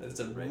normal.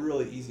 It's a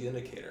really easy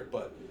indicator.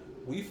 But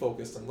we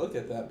focused and looked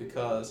at that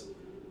because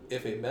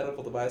if a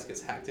medical device gets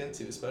hacked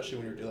into, especially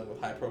when you're dealing with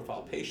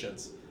high-profile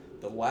patients,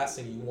 the last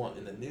thing you want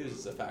in the news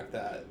is the fact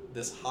that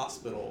this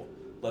hospital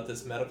let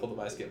this medical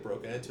device get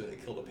broken into and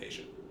it killed a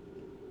patient.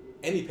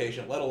 Any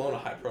patient, let alone a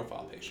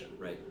high-profile patient.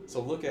 Right.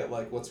 So look at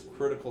what's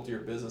critical to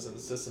your business and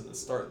the system, and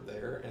start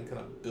there and kind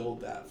of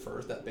build that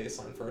first, that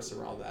baseline first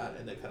around that,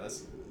 and then kind of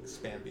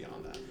expand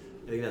beyond that.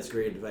 I think that's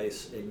great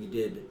advice, and you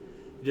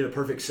did a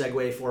perfect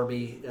segue for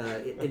me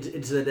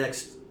into the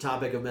next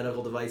topic of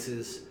medical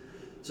devices.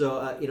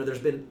 So there's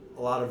been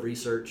a lot of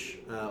research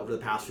over the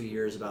past few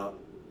years about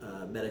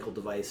medical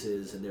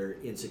devices and their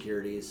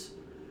insecurities.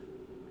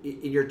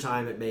 In your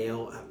time at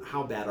Mayo,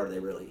 how bad are they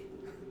really?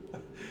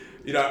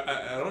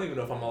 I don't even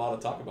know if I'm allowed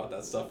to talk about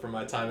that stuff from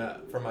my time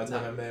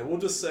at Mayo. We'll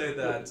just say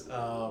that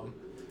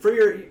from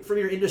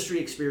your industry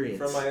experience.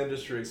 From my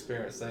industry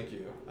experience, thank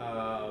you.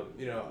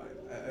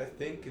 I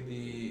think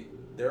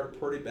they're in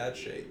pretty bad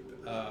shape.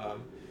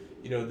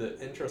 The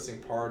interesting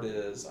part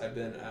is I've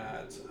been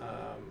at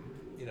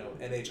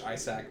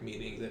NHISAC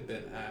meetings. I've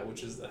been at,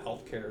 which is the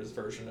healthcare's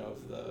version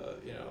of the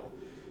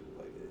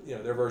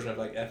their version of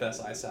FS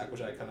ISAC,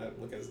 which I kind of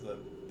look as the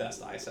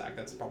best ISAC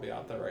that's probably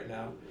out there right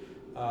now.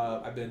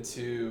 I've been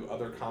to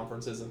other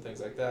conferences and things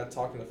like that,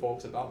 talking to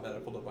folks about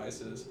medical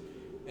devices,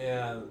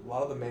 and a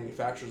lot of the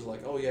manufacturers are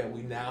like, oh yeah,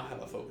 we now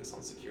have a focus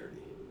on security.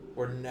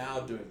 We're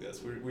now doing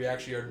this. We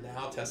actually are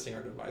now testing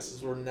our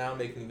devices. We're now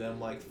making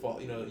them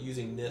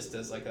using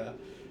NIST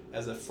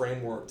as a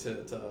framework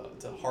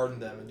to harden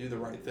them and do the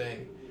right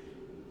thing.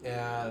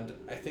 And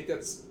I think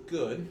that's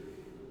good,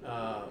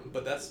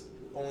 but that's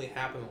only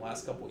happened in the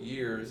last couple of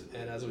years.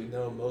 And as we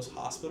know, most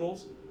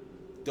hospitals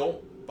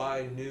don't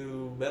buy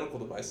new medical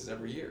devices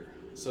every year.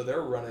 So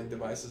they're running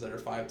devices that are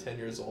 5-10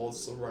 years old,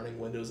 still running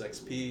Windows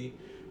XP,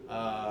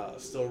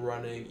 still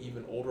running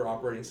even older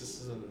operating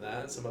systems than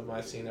that. Some of them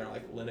I've seen are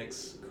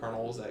Linux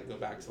kernels that go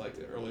back to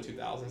the early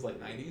 2000s, late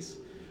 90s,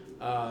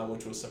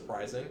 which was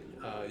surprising.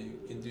 You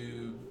can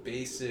do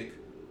basic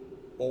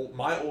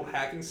my old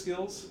hacking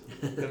skills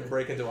can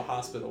break into a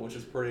hospital, which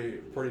is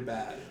pretty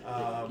bad.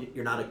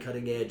 You're not a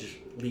cutting edge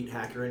elite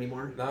hacker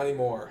anymore? Not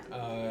anymore.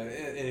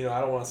 And I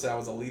don't want to say I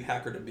was a lead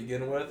hacker to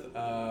begin with,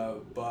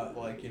 but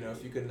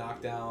if you could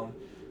knock down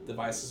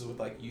devices with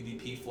like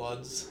UDP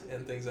floods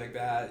and things like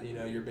that, you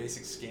know, your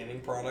basic scanning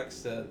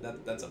products,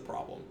 that's a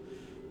problem.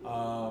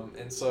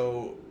 And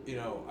so, you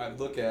know, I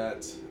look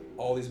at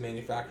all these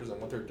manufacturers and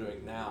what they're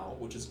doing now,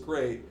 which is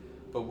great,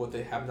 but what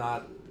they have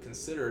not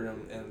considered,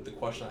 and the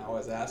question I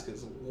always ask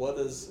is,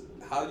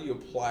 how do you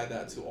apply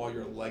that to all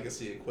your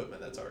legacy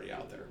equipment that's already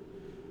out there?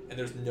 And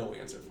there's no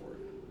answer for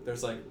it.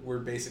 There's like, we're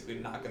basically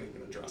not going to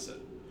even address it.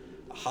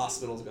 The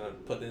hospital's going to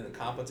put in the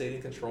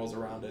compensating controls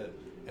around it,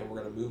 and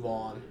we're going to move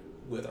on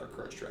with our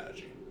current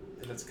strategy.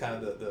 And that's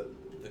kind of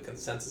the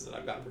consensus that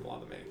I've gotten from a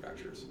lot of the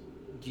manufacturers.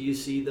 Do you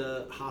see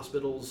the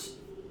hospitals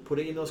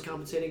putting in those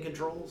compensating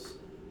controls?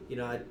 You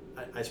know,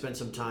 I spent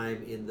some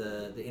time in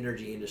the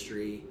energy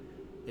industry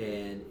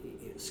and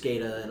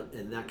SCADA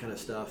and that kind of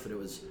stuff, and it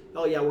was,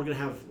 oh yeah,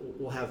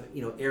 we'll have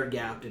you know, air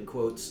gapped in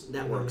quotes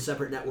networks,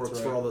 separate networks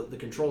for all the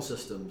control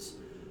systems.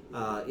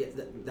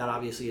 That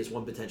obviously is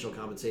one potential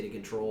compensating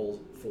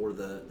control for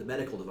the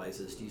medical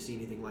devices. Do you see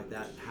anything like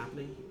that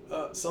happening?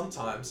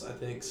 Sometimes. I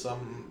think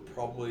some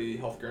probably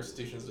healthcare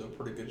institutions do a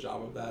pretty good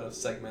job of that, of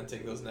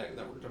segmenting those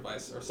network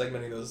devices, or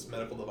segmenting those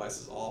medical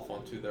devices off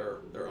onto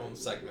their own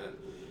segment,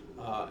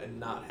 and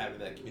not having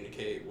that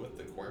communicate with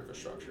the core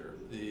infrastructure.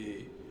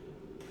 The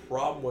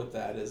problem with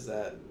that is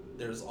that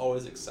there's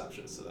always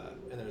exceptions to that,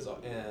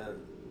 and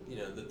you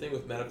know, the thing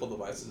with medical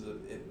devices,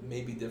 it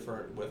may be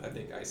different with, I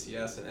think,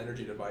 ICS and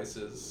energy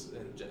devices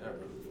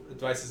and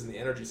devices in the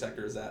energy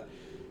sector, is that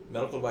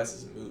medical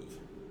devices move.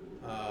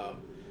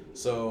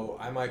 So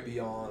I might be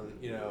on,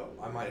 you know,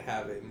 I might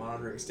have a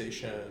monitoring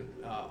station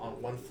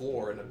on one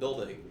floor in a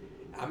building.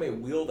 I may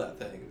wheel that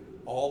thing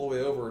all the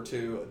way over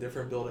to a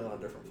different building on a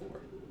different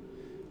floor.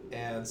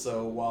 And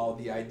so while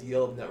the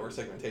ideal of network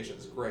segmentation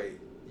is great,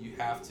 you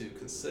have to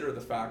consider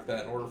the fact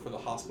that in order for the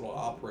hospital to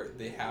operate,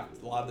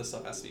 a lot of this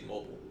stuff has to be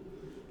mobile.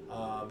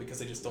 Because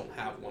they just don't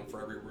have one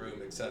for every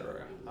room,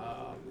 etc.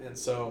 And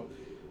so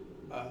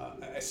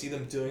I see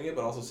them doing it,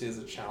 but also see it as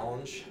a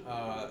challenge.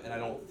 And I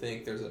don't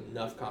think there's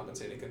enough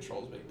compensating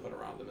controls being put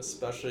around them,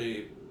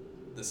 especially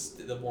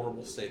the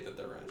vulnerable state that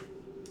they're in.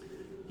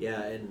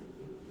 Yeah, and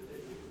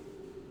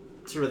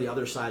sort of the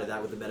other side of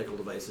that with the medical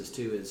devices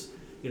too is,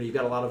 you know, you've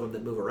got a lot of them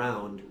that move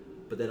around,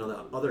 but then on the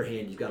other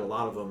hand, you've got a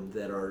lot of them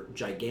that are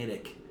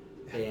gigantic.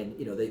 And,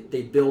 you know,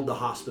 they build the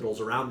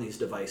hospitals around these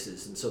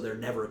devices, and so they're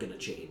never going to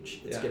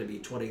change. It's going to be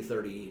 20,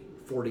 30,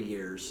 40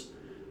 years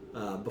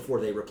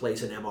before they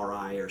replace an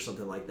MRI or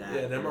something like that.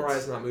 Yeah, an MRI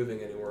is not moving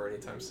anywhere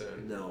anytime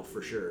soon. No,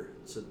 for sure.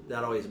 So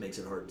that always makes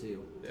it hard,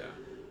 too.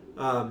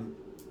 Yeah.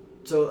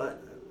 So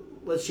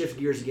let's shift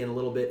gears again a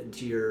little bit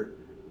into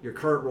your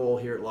current role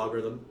here at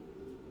Logarithm.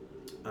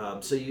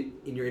 So you,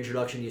 in your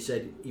introduction, you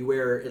said you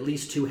wear at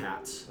least 2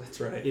 hats.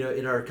 That's right. You know,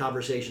 in our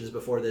conversations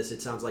before this,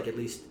 it sounds like at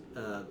least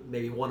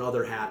maybe one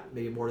other hat,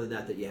 maybe more than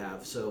that you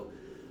have. So,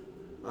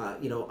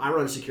 you know, I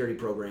run a security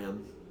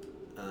program,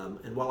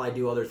 and while I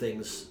do other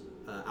things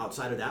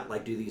outside of that,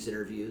 like do these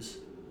interviews,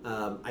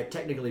 I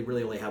technically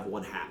really only have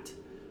 1 hat.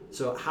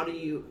 So how do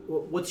you,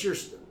 what's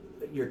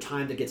your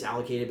time that gets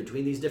allocated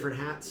between these different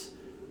hats,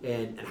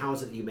 and how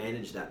is it that you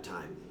manage that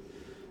time?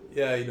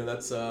 Yeah, you know,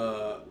 that's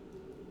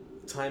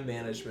time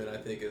management, I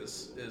think,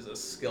 is a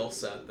skill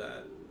set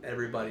that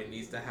everybody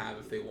needs to have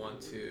if they want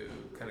to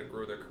kind of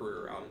grow their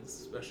career out, and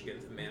especially get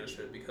into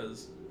management,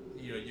 because,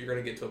 you know, you're going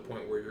to get to a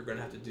point where you're going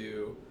to have to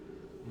do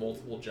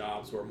multiple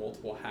jobs or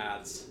multiple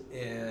hats.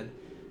 And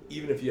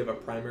even if you have a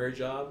primary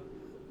job,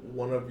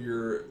 one of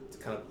your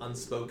kind of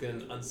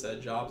unspoken, unsaid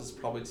jobs is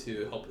probably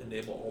to help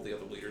enable all the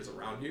other leaders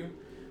around you.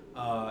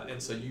 And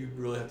so you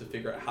really have to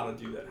figure out how to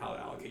do that, how to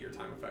allocate your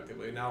time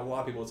effectively. Now, a lot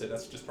of people would say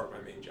that's just part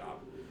of my main job.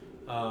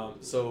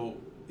 So,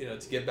 you know,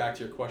 to get back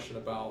to your question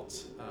about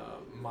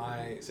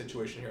my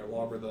situation here at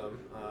Logarithm,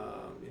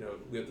 you know,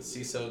 we have the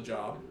CISO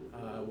job,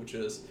 which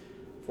is,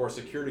 for a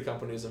security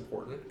company, is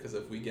important, because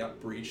if we got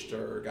breached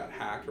or got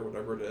hacked or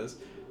whatever it is,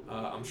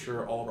 I'm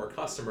sure all of our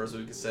customers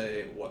would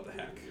say, what the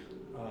heck?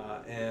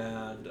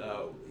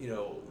 You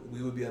know,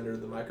 we would be under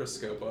the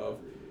microscope of,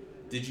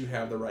 did you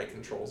have the right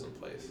controls in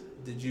place?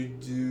 Did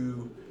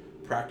you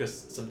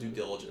practice some due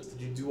diligence?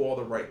 Did you do all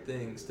the right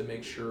things to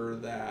make sure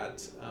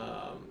that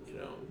you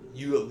know,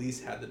 you at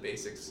least had the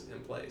basics in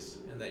place,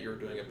 and that you're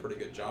doing a pretty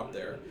good job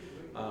there?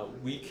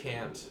 We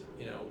can't,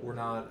 you know, we're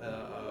not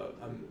a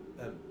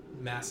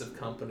massive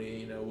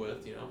company, you know,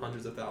 with, you know,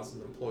 hundreds of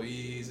thousands of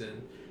employees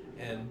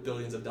and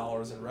billions of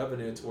dollars in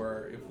revenue, to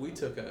where if we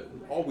took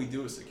all we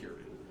do is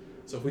security.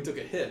 So if we took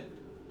a hit,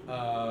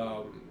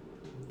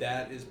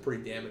 that is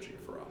pretty damaging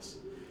for us.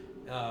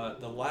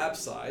 The lab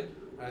side,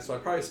 so I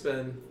probably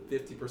spend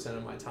 50%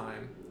 of my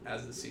time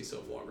as the CISO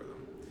of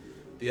Logarithm.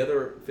 The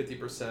other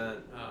 50%,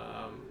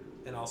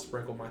 and I'll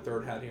sprinkle my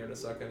third hat here in a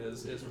second,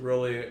 is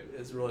really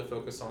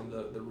focused on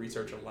the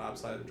research and lab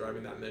side and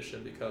driving that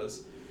mission,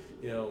 because,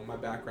 you know, my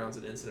background's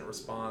in incident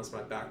response,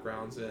 my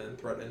background's in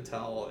threat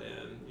intel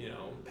and, you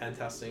know, pen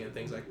testing and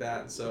things like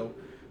that. And so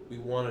we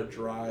want to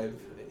drive,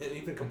 and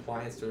even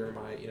compliance during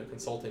my, you know,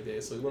 consulting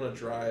days. So we want to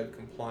drive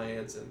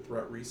compliance and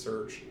threat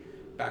research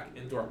back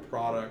into our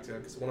product,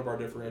 because one of our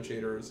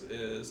differentiators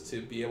is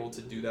to be able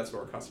to do that so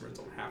our customers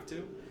don't have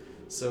to.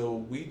 So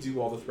we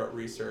do all the threat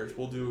research,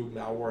 we'll do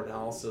malware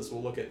analysis,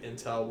 we'll look at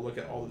intel, we'll look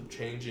at all the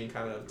changing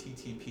kind of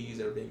TTPs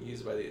that are being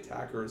used by the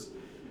attackers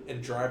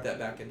and drive that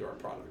back into our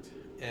product.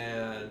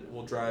 And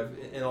we'll drive,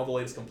 and all the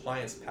latest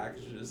compliance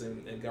packages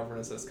and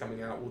governance that's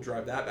coming out, we'll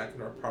drive that back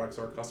into our product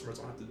so our customers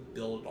don't have to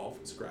build it all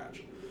from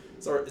scratch.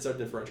 It's our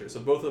differentiator. So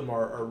both of them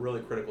are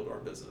really critical to our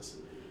business.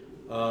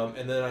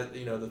 And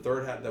then the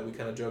third hat that we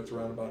kind of joked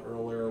around about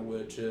earlier,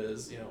 which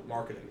is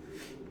marketing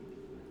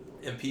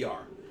and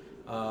PR.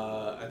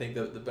 I think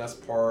the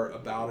best part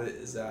about it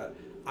is that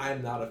I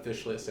am not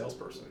officially a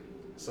salesperson,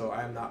 so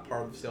I am not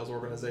part of the sales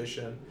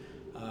organization.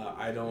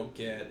 I don't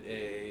get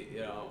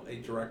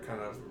a direct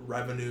kind of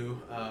revenue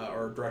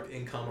or direct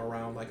income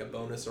around like a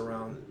bonus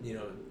around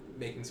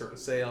making certain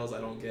sales. I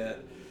don't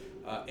get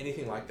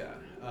anything like that,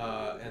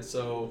 and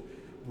so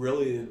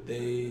really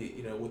they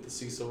with the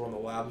CISO role and the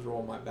labs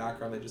role, my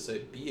background, they just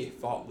say be a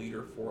thought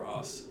leader for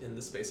us in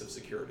the space of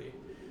security,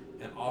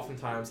 and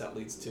oftentimes that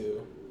leads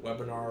to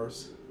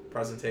webinars,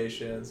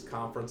 presentations,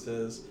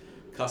 conferences,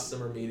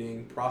 customer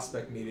meeting,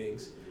 prospect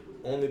meetings,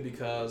 only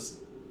because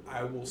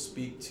I will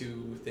speak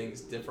to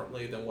things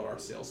differently than what our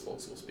sales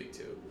folks will speak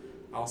to.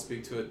 I'll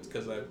speak to it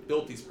because I've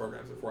built these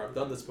programs before, I've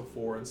done this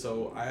before, and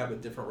so I have a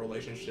different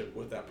relationship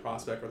with that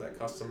prospect or that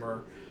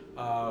customer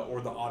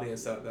or the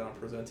audience that I'm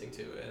presenting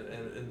to.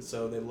 And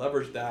so they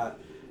leverage that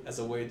as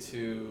a way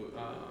to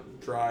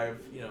drive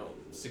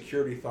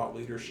security thought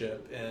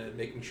leadership and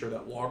making sure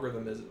that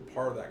LogRhythm is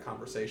part of that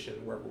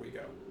conversation wherever we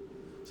go.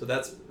 So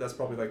that's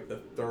probably like the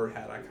third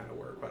hat I kind of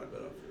wear quite a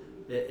bit of.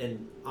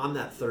 And on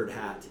that third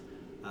hat,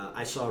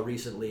 I saw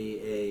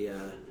recently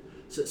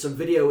some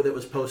video that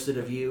was posted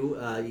of you.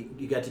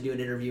 You got to do an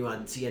interview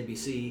on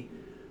CNBC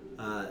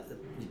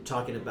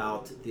talking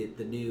about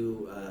the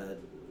new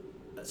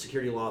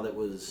security law that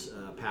was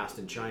passed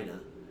in China.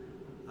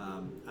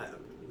 I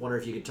wonder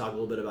if you could talk a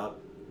little bit about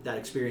that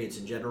experience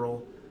in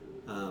general.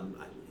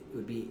 It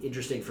would be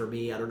interesting for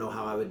me. I don't know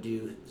how I would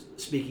do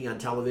speaking on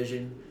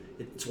television.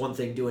 It's one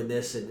thing doing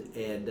this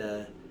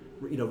and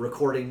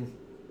recording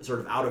sort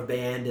of out of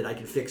band, and I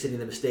can fix any of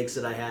the mistakes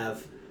that I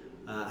have.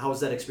 How was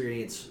that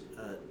experience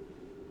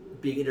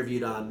being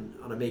interviewed on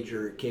a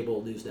major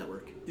cable news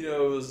network? It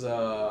was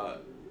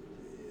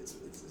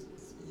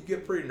you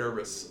get pretty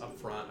nervous up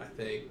front, I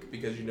think,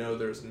 because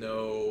there's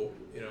no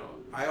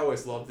I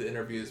always love the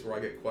interviews where I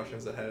get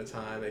questions ahead of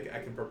time. I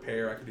can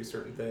prepare, I can do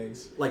certain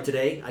things. Like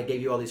today, I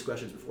gave you all these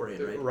questions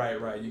beforehand, right?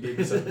 Right. You gave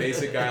me some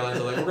basic guidelines.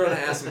 I'm like, we're going to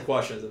ask some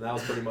questions, and that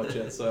was pretty much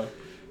it. So,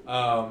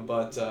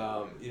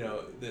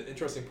 the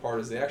interesting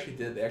part is they actually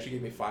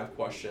gave me 5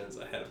 questions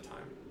ahead of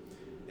time,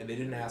 and they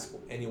didn't ask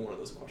any one of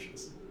those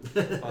questions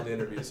on the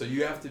interview. So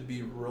you have to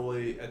be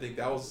really, I think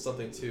that was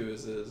something too,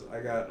 is I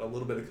got a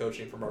little bit of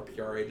coaching from our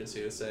PR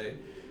agency to say,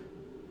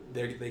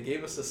 they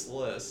gave us this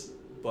list,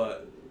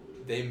 but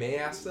they may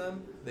ask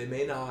them, they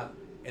may not,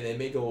 and they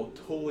may go a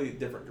totally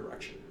different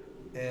direction.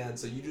 And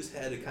so you just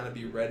had to kind of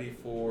be ready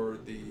for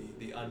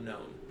the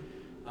unknown.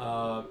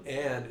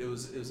 And it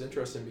was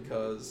interesting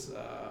because,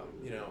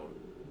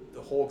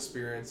 the whole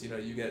experience,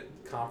 you get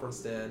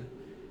conferenced in,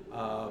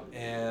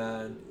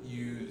 and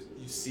you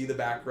see the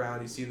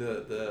background, you see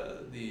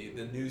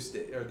the news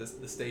or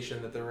the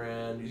station that they're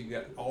in. You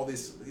get all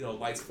these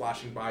lights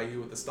flashing by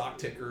you with the stock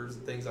tickers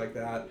and things like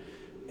that,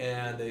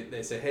 and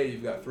they say, hey,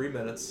 you've got 3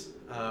 minutes.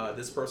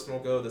 This person will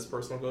go, this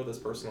person will go, this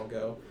person will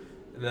go,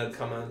 and then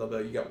come in. They'll go,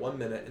 you got 1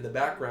 minute. In the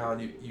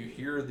background, you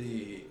hear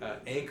the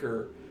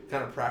anchor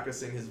kind of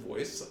practicing his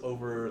voice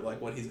over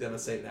like what he's gonna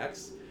say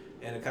next,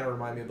 and it kind of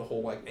reminded me of the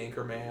whole like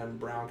Anchorman,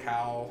 brown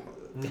cow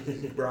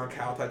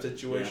type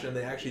situation.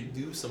 Yeah. They actually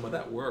do some of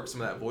that work,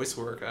 some of that voice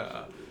work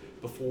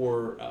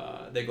before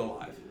they go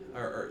live,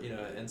 or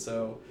and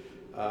so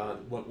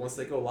once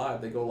they go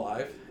live,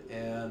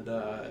 and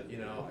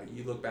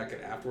you look back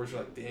at afterwards,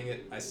 you're like, dang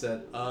it, I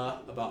said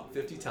about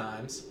 50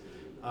 times.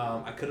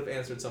 I could have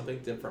answered something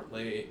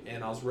differently,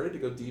 and I was ready to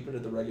go deep into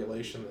the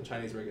regulation, the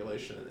Chinese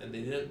regulation, and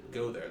they didn't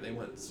go there. They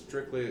went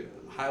strictly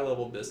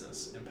high-level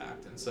business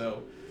impact, and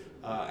so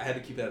I had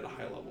to keep that at a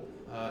high level.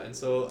 And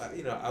so,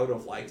 I would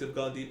have liked to have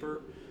gone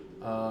deeper,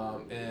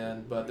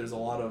 but there's a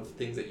lot of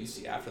things that you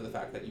see after the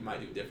fact that you might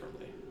do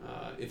differently.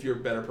 If you're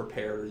better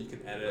prepared, or you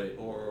can edit, right,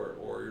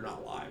 or you're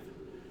not live.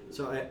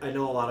 So I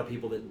know a lot of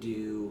people that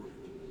do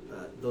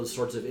those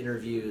sorts of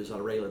interviews on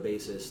a regular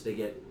basis. They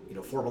get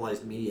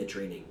formalized media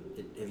training.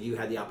 Have you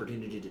had the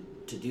opportunity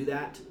to do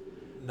that?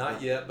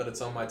 Not yet, but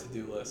it's on my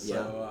to-do list. Yeah.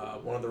 So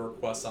one of the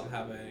requests I'm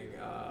having,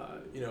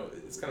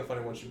 it's kind of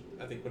funny once you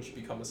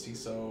become a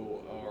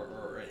CISO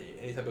or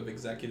any type of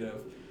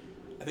executive,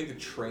 I think the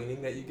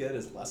training that you get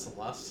is less and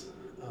less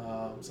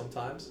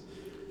sometimes.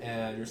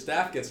 And your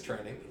staff gets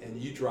training, and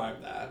you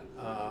drive that.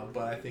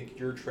 But I think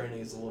your training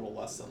is a little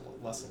less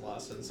and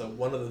less. And so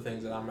one of the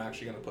things that I'm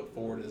actually going to put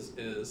forward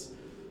is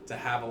to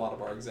have a lot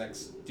of our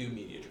execs do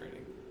media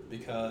training,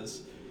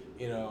 because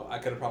I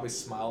could have probably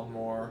smiled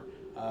more.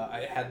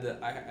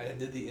 I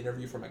did the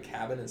interview from a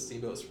cabin in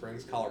Steamboat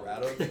Springs,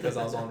 Colorado, because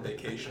I was on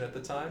vacation at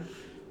the time.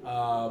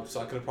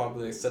 So I could have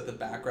probably set the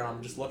background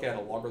and just look at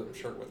a logarithm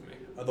shirt with me.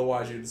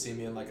 Otherwise, you'd see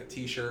me in like a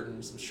t-shirt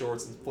and some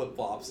shorts and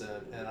flip-flops,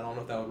 and I don't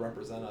know if that would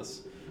represent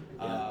us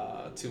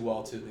too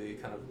well to the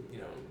kind of, you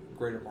know,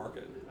 greater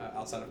market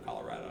outside of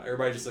Colorado.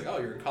 Everybody's just like, oh,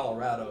 you're in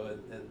Colorado,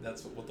 and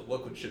that's what the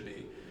look should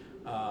be.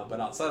 But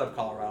outside of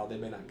Colorado, they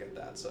may not get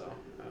that. So,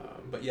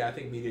 but yeah, I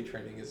think media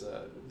training is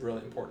a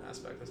really important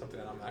aspect and something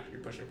that I'm actually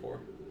pushing for.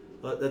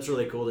 Well, that's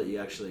really cool that you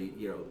actually,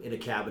 you know, in a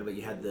cabin, but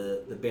you had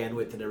the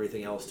bandwidth and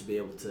everything else to be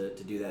able to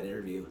do that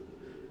interview.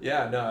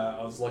 Yeah, no,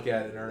 I was looking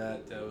at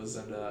internet.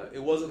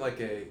 It wasn't like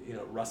a, you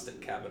know, rustic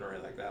cabin or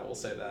anything like that. We'll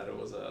say that it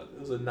was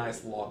a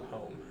nice log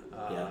home,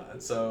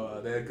 and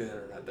so they had good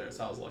internet there.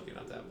 So I was lucky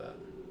enough to have that.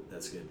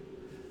 That's good.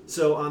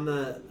 So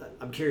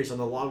I'm curious on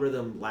the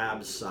Logarithm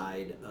Labs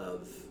side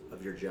of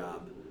your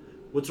job,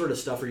 what sort of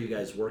stuff are you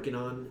guys working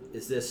on?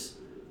 Is this,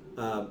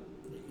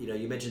 you know,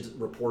 you mentioned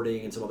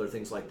reporting and some other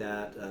things like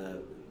that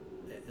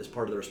as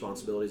part of the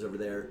responsibilities over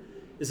there.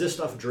 Is this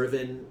stuff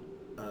driven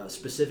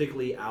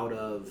specifically out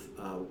of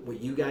what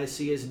you guys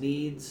see as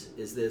needs?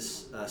 Is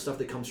this stuff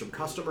that comes from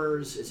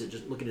customers? Is it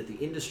just looking at the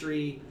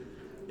industry?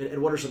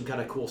 And what are some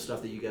kind of cool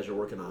stuff that you guys are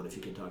working on, if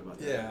you can talk about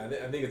that?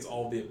 Yeah, I think it's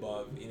all of the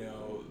above. You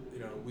know,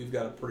 we've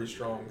got a pretty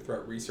strong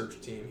threat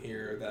research team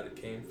here that it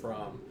came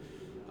from,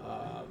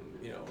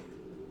 you know,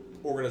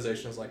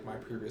 organizations like my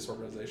previous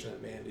organization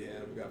at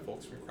Mandiant. We've got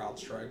folks from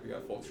CrowdStrike. We've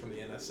got folks from the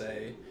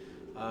NSA.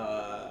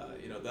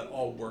 You know, that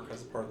all work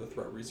as a part of the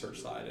threat research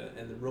side,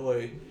 and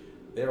really,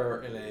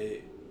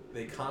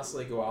 they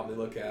constantly go out and they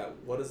look at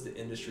what is the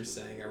industry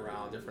saying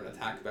around different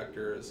attack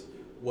vectors.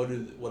 What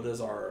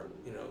is our,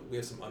 you know, we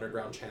have some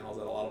underground channels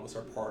that a lot of us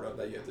are part of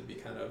that you have to be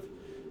kind of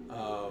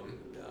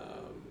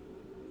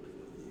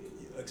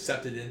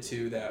accepted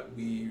into, that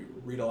we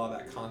read a lot of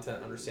that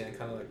content, understand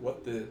kind of like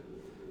what the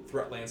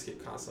threat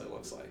landscape constantly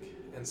looks like.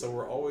 And so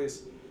we're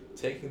always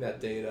taking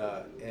that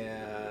data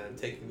and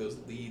taking those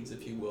leads,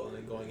 if you will, and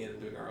then going in and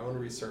doing our own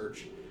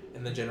research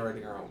and then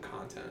generating our own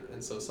content.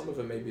 And so some of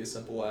it may be as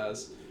simple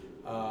as,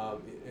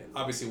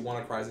 obviously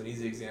WannaCry is an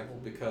easy example,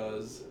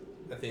 because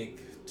I think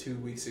 2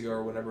 weeks ago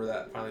or whenever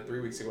that, finally 3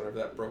 weeks ago, whenever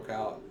that broke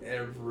out,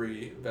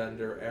 every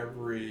vendor,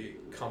 every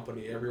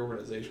company, every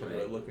organization was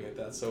really looking at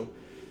that. So,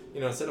 you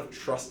know, instead of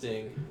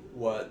trusting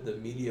what the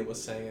media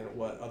was saying and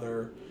what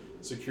other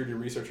security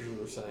researchers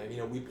were saying, you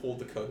know, we pulled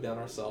the code down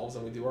ourselves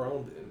and we do our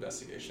own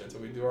investigation. So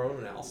we do our own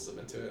analysis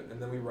into it,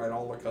 and then we write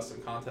all our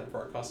custom content for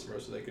our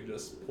customers so they could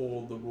just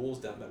pull the rules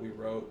down that we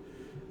wrote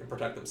and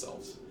protect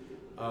themselves,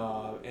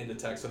 and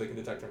detect, so they can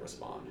detect and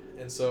respond.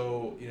 And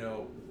so, you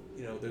know,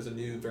 there's a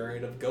new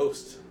variant of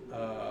Ghost,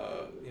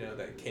 you know,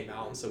 that came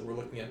out, and so we're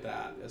looking at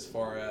that as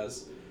far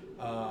as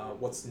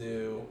what's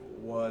new,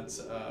 what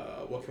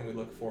can we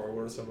look for,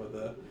 what are some of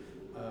the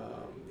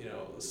you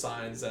know,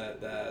 signs that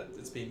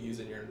it's being used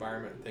in your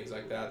environment and things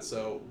like that.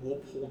 So we'll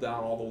pull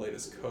down all the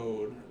latest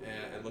code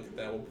and look at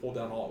that.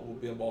 We'll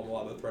be involved in a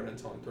lot of the threat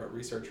intel and threat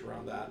research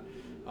around that.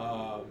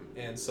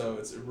 And so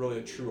it's really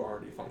a true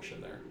R&D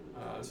function there.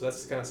 So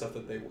that's the kind of stuff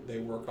that they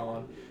work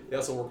on. They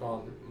also work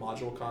on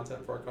module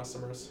content for our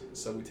customers.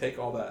 So we take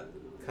all that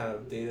kind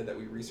of data that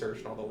we researched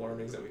and all the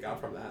learnings that we got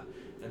from that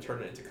and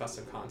turn it into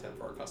custom content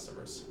for our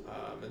customers.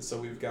 And so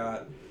we've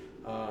got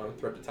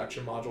threat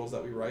detection modules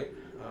that we write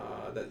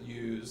that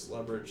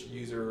leverage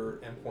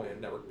user, endpoint,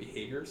 and network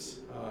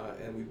behaviors,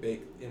 and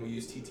we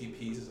use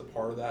TTPs as a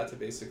part of that to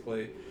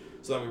basically,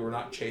 so that we were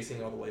not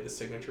chasing all the latest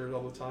signatures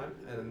all the time,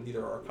 and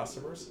neither are our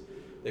customers.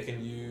 They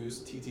can use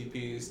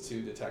TTPs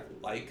to detect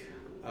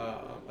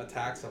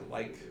attacks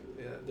and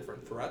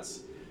different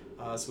threats.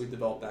 So we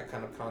developed that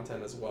kind of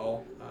content as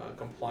well.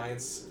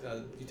 Compliance,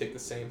 you take the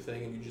same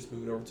thing and you just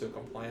move it over to a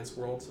compliance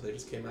world. So they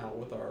just came out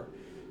with our,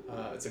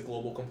 it's a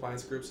global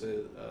compliance group,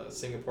 so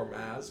Singapore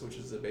MAS, which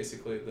is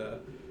basically the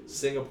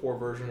Singapore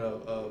version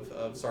of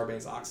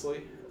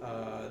Sarbanes-Oxley.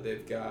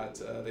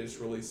 They just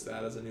released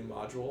that as a new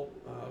module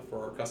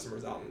for our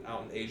customers out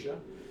in Asia.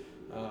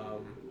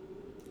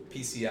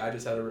 PCI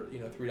just had a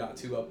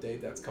 3.2 update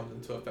that's comes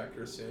into effect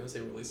here soon. So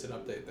they released an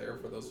update there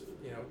for those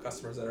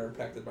customers that are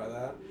impacted by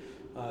that.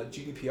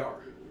 GDPR,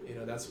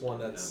 that's one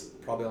that's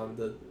probably on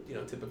the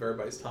tip of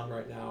everybody's tongue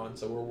right now, and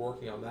so we're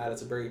working on that.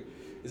 It's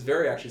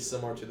very actually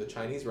similar to the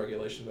Chinese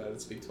regulation that I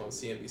speak to on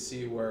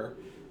CNBC, where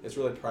it's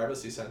really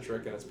privacy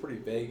centric and it's pretty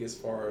vague as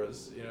far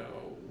as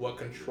what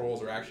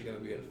controls are actually going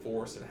to be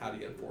enforced and how do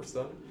you enforce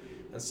them.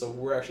 And so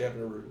we're actually having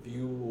to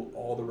review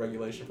all the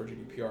regulation for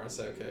GDPR and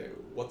say, okay,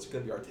 what's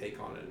going to be our take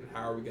on it and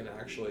how are we going to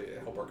actually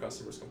help our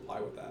customers comply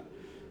with that?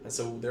 And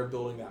so they're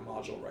building that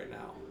module right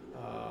now.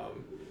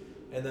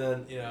 And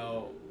then,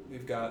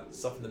 we've got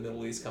stuff in the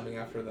Middle East coming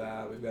after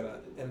that. We've got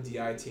an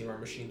MDI team, our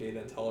machine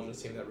data intelligence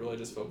team, that really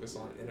just focus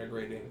on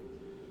integrating,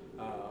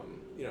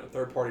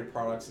 third-party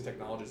products and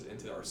technologies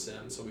into our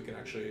SIM, so we can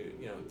actually,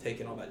 take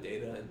in all that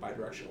data and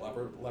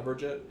bidirectional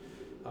leverage it.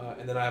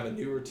 And then I have a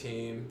newer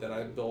team that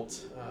I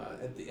built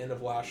at the end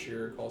of last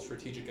year called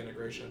Strategic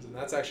Integrations, and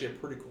that's actually a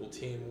pretty cool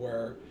team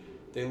where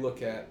They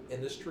look at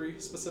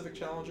industry-specific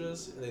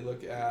challenges, and they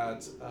look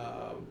at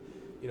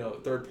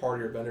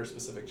third-party or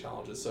vendor-specific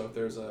challenges. So if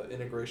there's an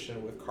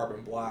integration with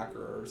Carbon Black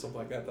or something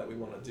like that we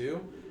want to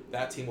do,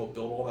 that team will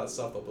build all that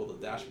stuff. They'll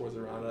build the dashboards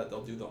around it.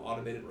 They'll do the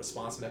automated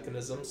response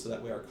mechanisms so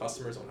that way our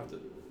customers don't have to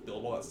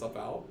build all that stuff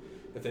out.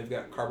 If they've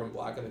got Carbon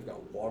Black and they've got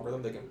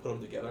LogRhythm, they can put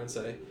them together and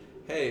say,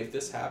 hey, if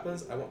this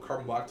happens, I want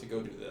Carbon Black to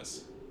go do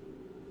this.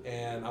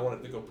 And I want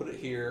it to go put it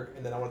here,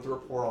 and then I want it to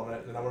report on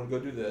it, and then I want to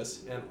go do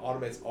this, and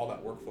automates all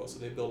that workflow. So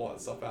they build all that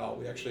stuff out.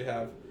 We actually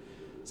have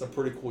some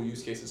pretty cool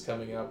use cases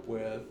coming up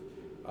with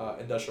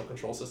industrial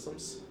control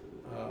systems.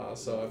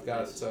 So I've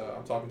got,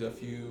 I'm talking to a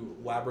few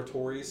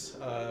laboratories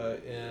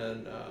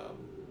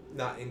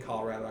not in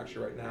Colorado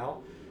actually right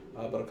now,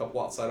 but a couple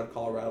outside of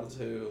Colorado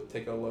to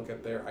take a look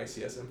at their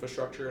ICS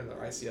infrastructure and their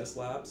ICS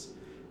labs,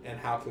 and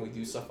how can we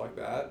do stuff like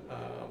that.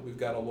 We've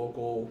got a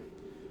local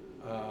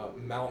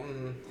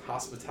mountain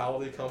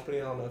hospitality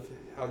company. I don't know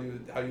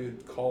how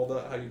you'd call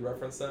that, how you'd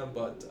reference them,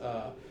 but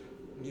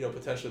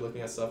potentially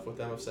looking at stuff with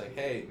them of saying,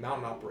 hey,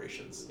 mountain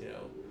operations,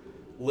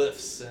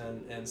 lifts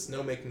and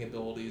snowmaking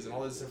abilities and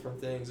all these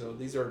different things.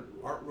 These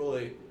aren't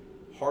really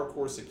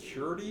hardcore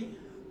security,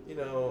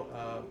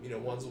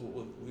 ones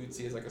we'd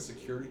see as like a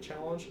security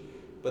challenge,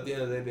 but at the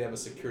end of the day, they have a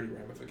security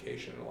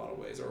ramification in a lot of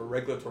ways, or a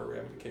regulatory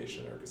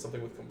ramification, or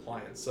something with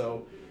compliance.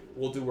 So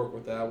we'll do work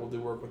with that. We'll do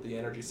work with the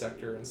energy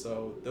sector, and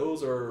so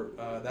those are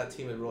that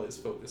team that really is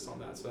focused on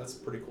that. So that's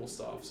pretty cool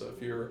stuff. So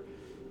if you're,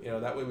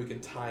 that way we can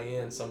tie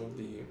in some of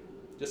the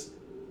just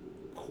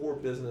core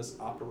business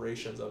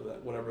operations of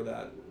that, whatever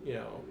that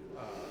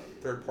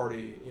third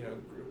party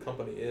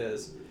company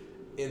is,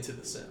 into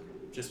the SIM.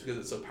 Just because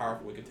it's so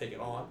powerful, we can take it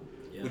on.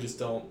 Yeah. We just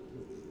don't.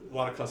 A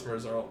lot of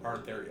customers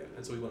aren't there yet,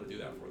 and so we want to do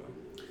that for them.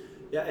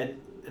 Yeah,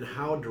 and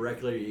how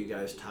directly are you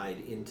guys tied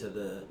into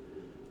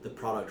the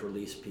product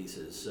release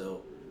pieces?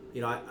 So, a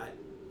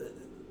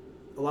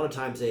lot of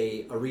times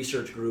a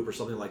research group or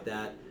something like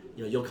that,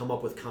 you'll come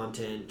up with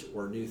content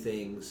or new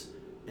things,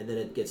 and then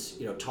it gets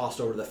tossed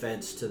over the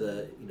fence to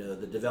the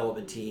the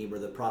development team or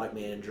the product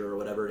manager or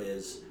whatever it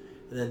is,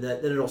 and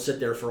then it'll sit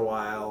there for a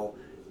while,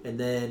 and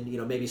then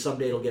maybe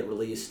someday it'll get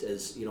released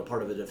as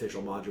part of an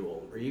official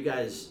module. Are you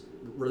guys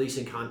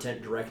releasing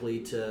content directly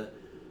to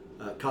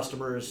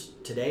customers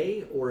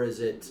today, or is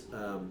it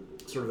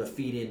sort of a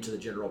feed into the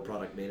general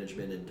product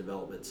management and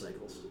development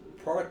cycles?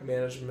 Product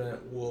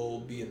management will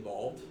be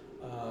involved,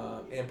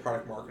 and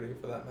product marketing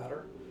for that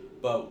matter,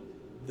 but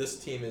this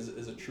team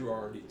is a true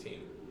R&D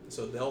team.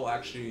 So they'll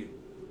actually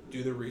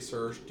do the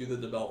research, do the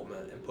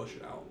development, and push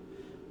it out.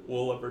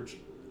 We'll leverage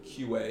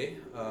QA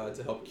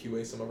to help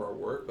QA some of our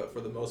work, but for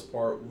the most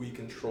part, we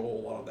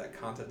control a lot of that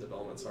content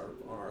development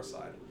on our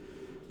side.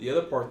 The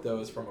other part, though,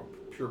 is from a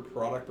pure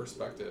product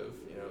perspective.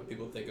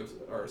 People think of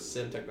our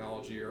SIM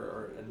technology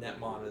or a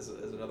Netmon as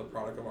another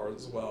product of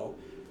ours as well,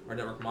 our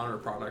network monitor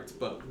product,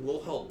 but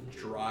we'll help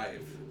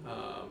drive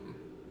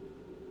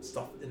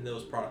stuff in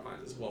those product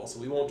lines as well. So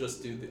we won't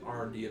just do the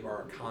R&D of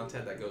our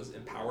content that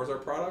empowers our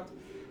product.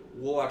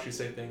 We'll actually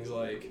say things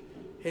like,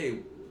 hey,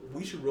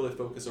 we should really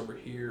focus over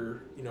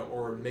here,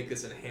 or make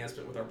this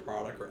enhancement with our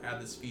product, or add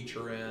this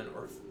feature in,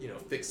 or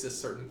fix this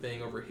certain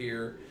thing over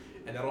here,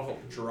 and that'll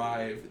help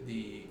drive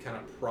the kind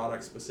of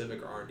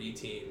product-specific R&D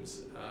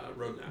team's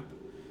roadmap.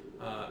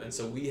 And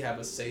so we have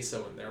a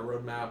say-so in their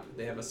roadmap.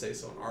 They have a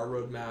say-so in our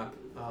roadmap.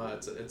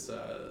 It's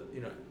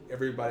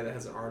everybody that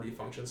has an R&D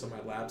function, so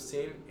my labs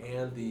team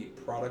and the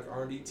product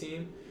R&D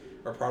team,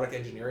 or product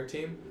engineering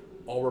team,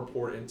 all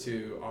report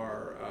into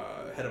our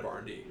head of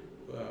R&D,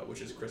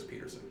 which is Chris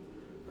Peterson,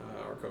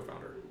 our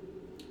co-founder.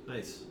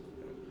 Nice.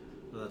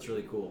 Well, that's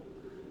really cool.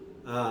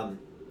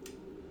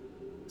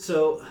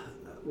 So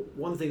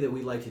one thing that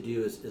we like to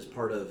do as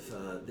part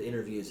of the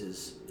interviews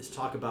is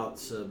talk about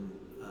some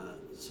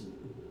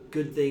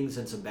good things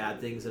and some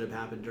bad things that have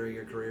happened during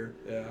your career.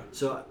 Yeah.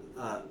 So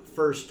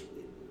first,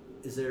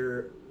 is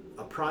there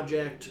a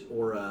project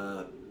or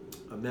a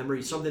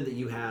memory, something that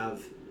you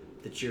have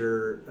that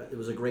it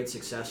was a great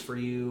success for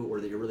you, or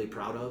that you're really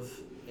proud of?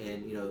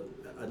 And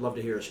I'd love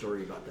to hear a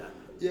story about that.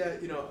 Yeah,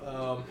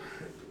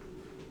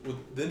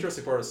 the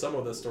interesting part of some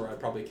of this story I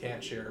probably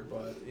can't share,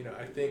 but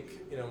I think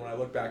when I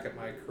look back at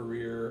my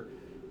career,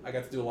 I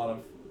got to do a lot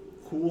of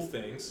cool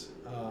things.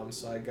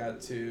 So I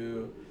got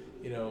to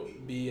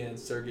be in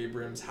Sergey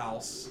Brin's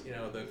house,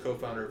 the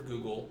co-founder of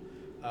Google.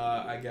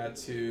 I got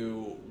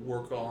to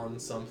work on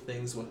some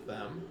things with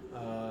them,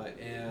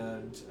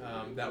 and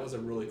that was a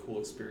really cool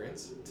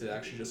experience to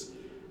actually just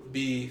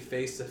be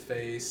face to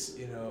face,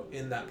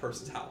 in that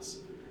person's house.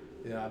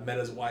 I met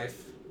his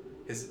wife.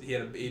 He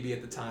had a baby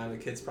at the time. The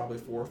kid's probably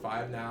 4 or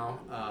 5 now,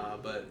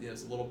 but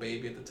it's a little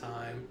baby at the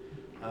time.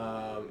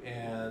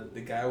 And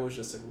the guy was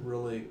just a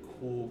really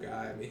cool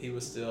guy. I mean, he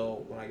was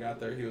still, when I got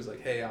there, he was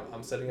like, hey,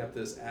 I'm setting up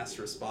this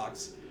Asterisk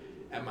box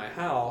at my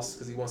house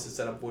because he wants to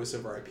set up voice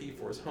over IP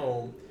for his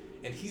home,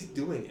 and he's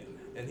doing it.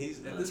 And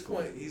at this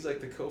point, he's like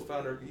the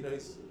co-founder.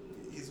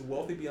 He's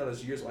wealthy beyond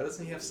his years. Why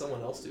doesn't he have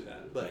someone else do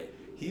that? But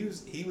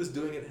he was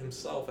doing it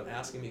himself and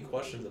asking me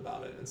questions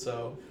about it. And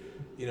so,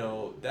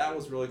 that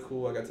was really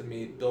cool. I got to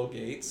meet Bill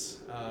Gates.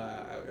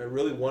 I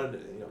really wanted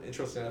to,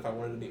 interestingly enough, I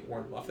wanted to meet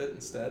Warren Buffett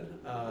instead,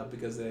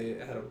 because they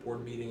had a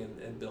board meeting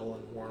and Bill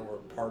and Warren were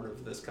part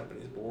of this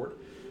company's board.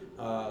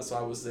 So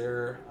I was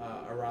there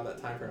around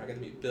that time frame. I got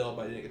to meet Bill,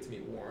 but I didn't get to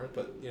meet Warren.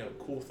 But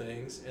cool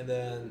things. And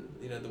then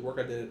the work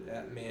I did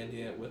at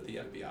Mandiant with the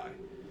FBI,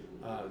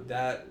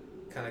 that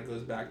kind of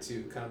goes back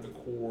to kind of the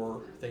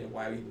core thing of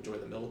why we even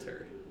joined the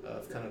military,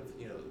 of kind of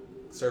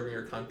serving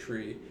your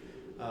country,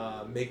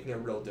 making a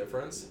real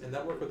difference. And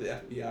that work with the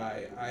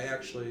FBI, I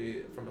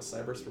actually, from a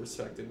cyber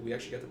perspective, we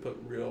actually got to put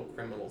real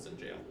criminals in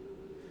jail.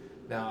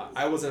 Now,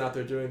 I wasn't out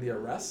there doing the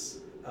arrests,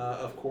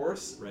 of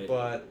course, right.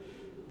 But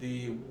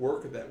the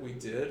work that we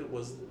did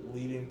was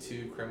leading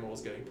to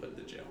criminals getting put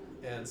into jail.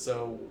 And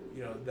so,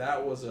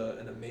 that was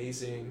an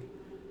amazing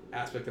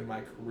aspect of my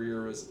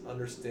career, was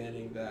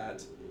understanding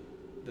that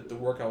the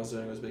work I was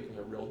doing was making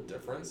a real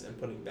difference and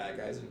putting bad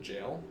guys in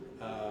jail.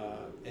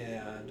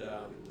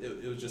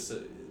 It was just,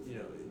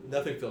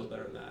 nothing feels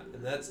better than that.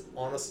 And that's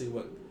honestly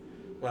when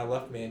I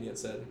left Mandiant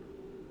said,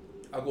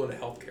 I'll go into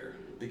healthcare,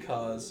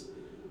 because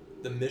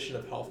the mission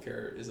of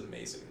healthcare is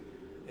amazing.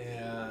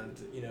 And,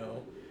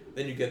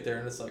 then you get there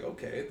and it's like,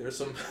 okay, there's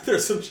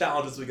some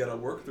challenges we got to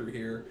work through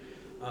here.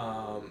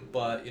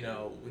 But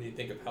when you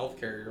think of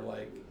healthcare, you're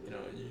like,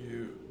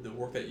 the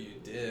work that you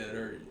did,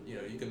 or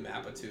you can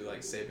map it to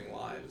like saving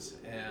lives.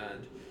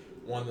 And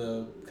one of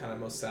the kind of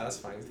most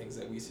satisfying things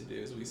that we used to do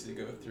is we used to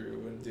go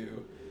through and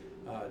do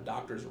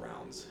doctor's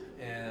rounds.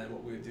 And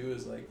what we would do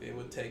is like they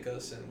would take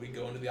us and we'd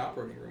go into the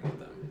operating room with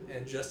them,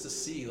 and just to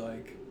see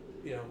like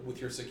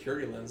with your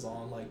security lens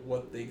on, like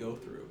what they go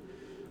through.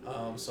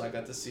 So I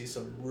got to see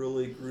some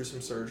really gruesome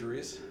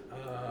surgeries,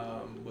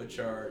 which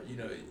are,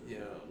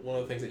 one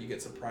of the things that you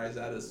get surprised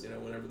at is,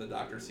 whenever the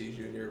doctor sees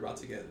you and you're about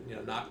to get,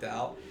 knocked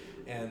out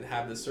and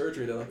have the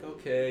surgery, they're like,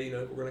 okay,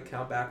 we're going to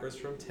count backwards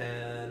from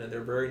 10, and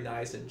they're very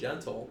nice and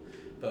gentle.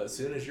 But as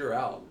soon as you're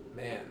out,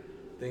 man,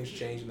 things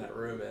change in that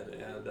room,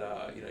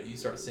 and you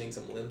start seeing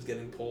some limbs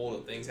getting pulled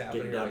and things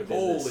happening. You're like,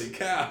 holy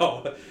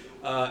cow.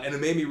 And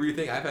it made me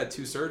rethink. I've had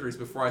 2 surgeries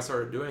before I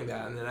started doing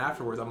that, and then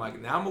afterwards I'm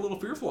like, now I'm a little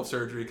fearful of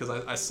surgery because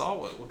I saw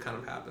what kind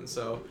of happened.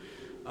 So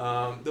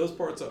those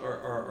parts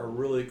are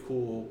really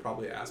cool,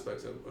 probably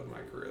aspects of my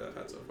career that I've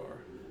had so far.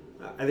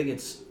 I think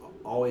it's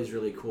always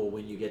really cool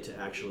when you get to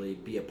actually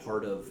be a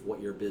part of what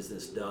your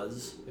business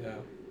does. Yeah.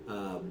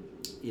 And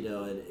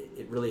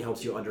it really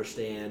helps you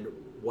understand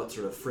what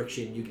sort of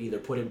friction you can either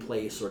put in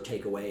place or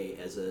take away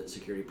as a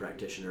security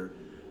practitioner.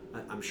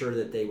 I'm sure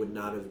that they would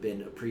not have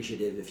been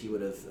appreciative if you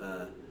would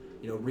have,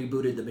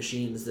 rebooted the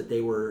machines that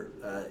they were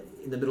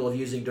in the middle of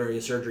using during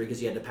a surgery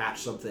because you had to patch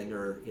something,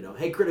 or,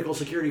 hey, critical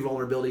security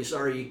vulnerability,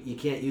 sorry, you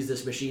can't use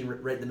this machine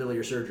right in the middle of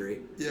your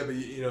surgery. Yeah, but,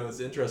 it's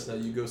interesting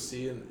that you go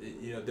see, and,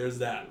 there's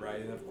that, right?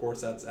 And, of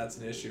course, that's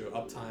an issue,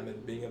 uptime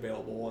and being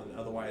available, and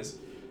otherwise,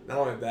 not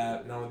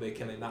only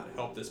can they not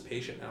help this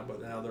patient now,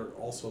 but now they're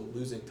also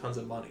losing tons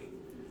of money.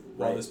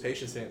 While this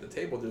patient's sitting at the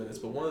table doing this.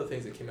 But one of the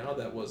things that came out of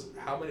that was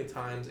how many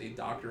times a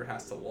doctor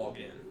has to log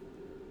in.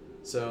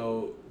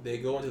 So they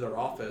go into their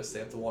office, they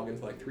have to log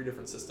into like 3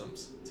 different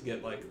systems to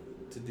get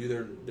to do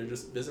their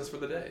just business for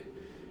the day.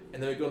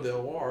 And then we go into the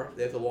OR,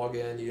 they have to log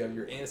in. You have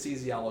your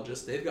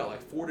anesthesiologist, they've got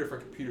like 4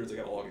 different computers they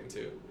got to log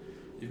into.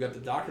 You've got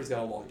the doctor's got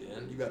to log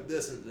in. You've got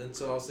this, and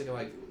so I was thinking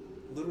like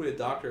literally a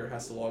doctor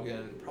has to log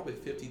in probably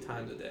 50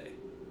 times a day.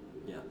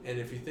 Yeah. And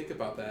if you think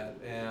about that,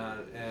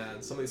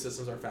 and some of these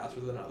systems are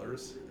faster than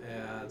others,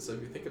 and so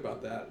if you think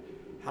about that,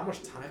 how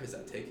much time is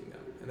that taking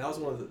them? And that was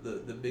one of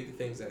the big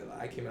things that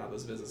I came out of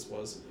this business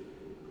was,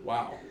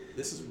 wow,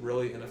 this is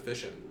really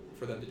inefficient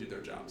for them to do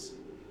their jobs.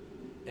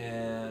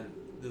 And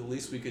the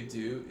least we could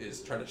do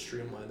is try to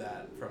streamline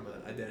that from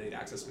an identity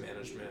access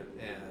management,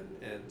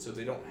 and so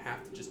they don't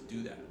have to just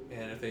do that.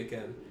 And if they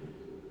can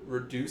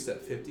reduce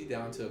that 50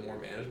 down to a more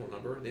manageable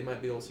number, they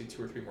might be able to see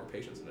 2 or 3 more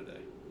patients in a day.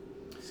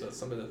 So it's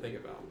something to think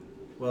about.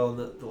 Well,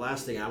 the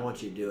last thing I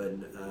want you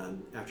doing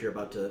after you're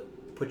about to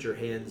put your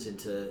hands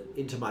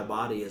into my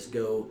body is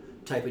go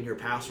type in your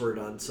password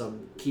on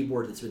some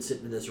keyboard that's been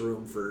sitting in this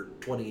room for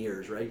 20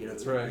 years, right?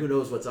 That's right. Who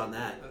knows what's on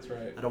that? That's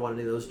right. I don't want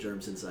any of those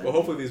germs inside. Well,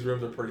 hopefully these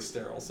rooms are pretty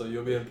sterile, so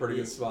you'll be in a pretty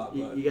good spot.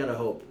 But You gotta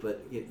hope,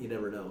 but you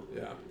never know.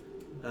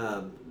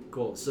 Yeah.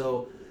 Cool.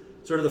 So,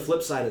 sort of the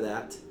flip side of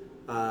that,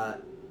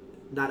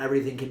 not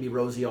everything can be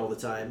rosy all the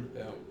time.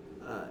 Yeah.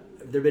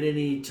 Have there been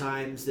any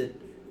times that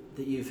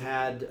you've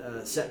had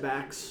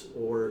setbacks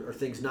or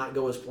things not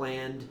go as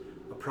planned,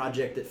 a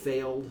project that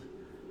failed?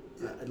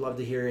 I'd love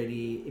to hear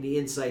any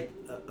insight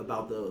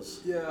about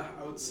those. Yeah,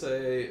 I would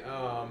say,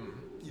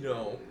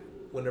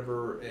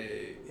 whenever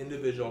a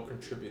individual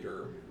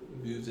contributor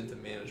moves into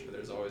management,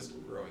 there's always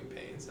growing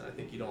pains, and I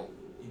think you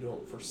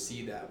don't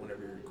foresee that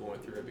whenever you're going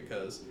through it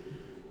because,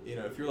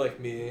 if you're like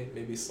me,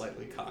 maybe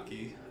slightly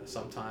cocky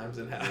sometimes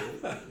and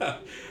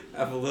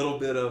have a little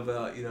bit of,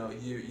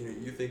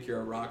 you think you're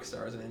a rock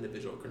star as an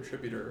individual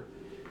contributor,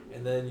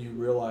 and then you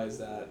realize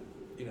that,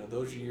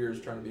 those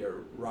years trying to be a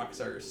rock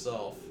star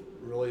yourself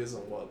really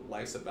isn't what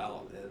life's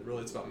about, and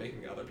really it's about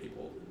making other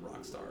people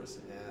rock stars.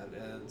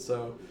 And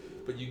so,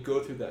 but you go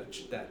through that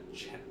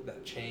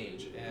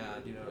change,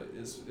 and you know,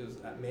 is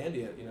at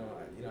Mandiant,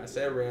 I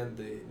say I ran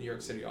the New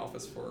York City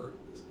office for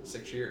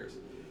 6 years,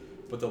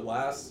 but the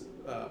last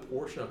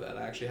portion of that,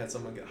 I actually had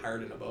someone get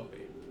hired in above me.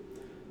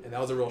 And that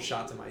was a real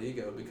shot to my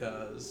ego,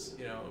 because,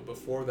 you know,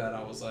 before that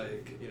I was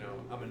like, you know,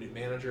 I'm a new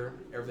manager.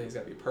 Everything's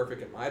got to be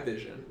perfect in my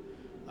vision.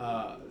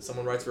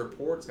 Someone writes a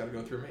report, it's got to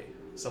go through me.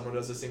 Someone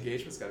does this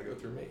engagement, it's got to go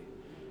through me.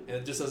 And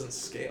it just doesn't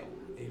scale.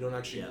 You don't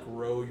actually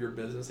grow your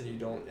business, and you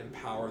don't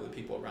empower the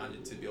people around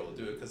you to be able to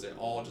do it, because they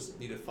all just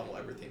need to funnel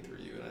everything through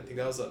you. And I think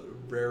that was a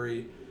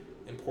very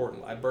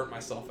important. I burnt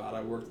myself out.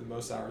 I worked the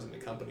most hours in the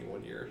company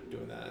 1 year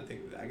doing that. I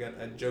think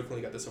I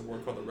jokingly got this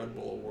award called the Red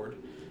Bull Award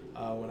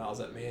when I was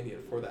at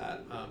Mandiant for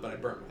that, but I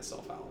burnt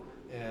myself out.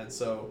 And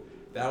so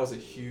that was a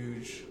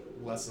huge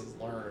lessons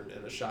learned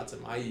and a shot to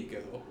my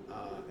ego,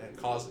 and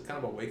caused kind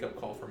of a wake-up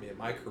call for me in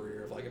my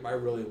career of like, if I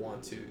really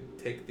want to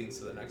take things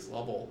to the next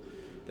level,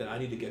 then I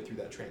need to get through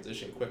that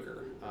transition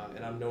quicker.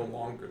 And I'm no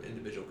longer an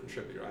individual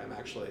contributor. I am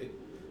actually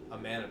a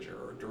manager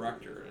or a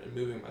director, and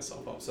moving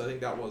myself up. So I think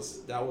that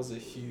was a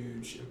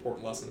huge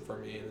important lesson for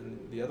me. And then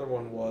the other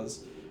one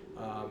was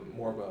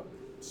more of a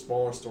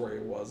smaller story.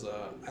 Was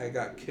I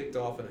got kicked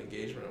off an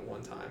engagement at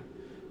one time.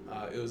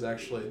 It was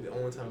actually the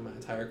only time in my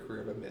entire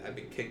career I've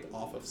been kicked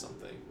off of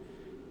something,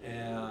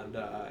 and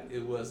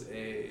it was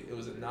a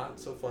not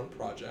so fun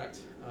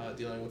project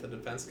dealing with a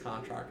defense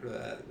contractor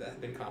that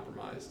had been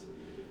compromised.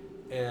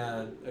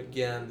 And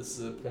again, this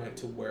is a point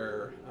to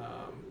where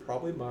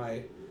probably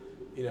my,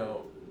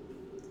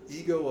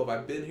 ego of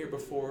I've been here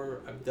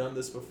before, I've done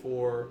this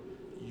before,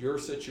 your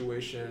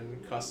situation,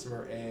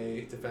 customer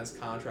A, defense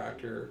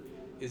contractor,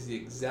 is the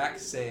exact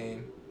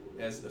same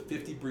as the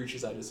 50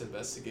 breaches I just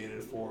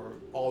investigated for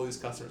all these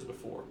customers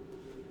before.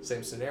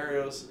 Same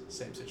scenarios,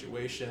 same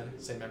situation,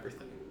 same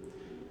everything.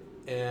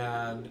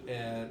 And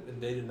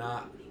they did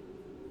not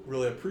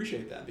really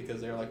appreciate that,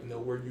 because they're like, no,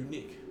 we're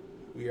unique.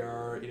 We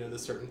are,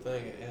 this certain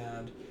thing.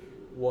 And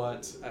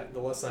the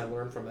lesson I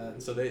learned from that,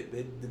 and so they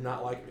did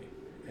not like me,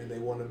 and they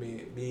wanted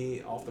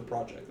me off the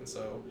project. And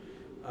so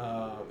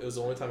it was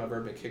the only time I've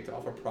ever been kicked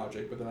off a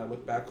project, but then I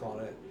look back on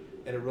it,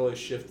 and it really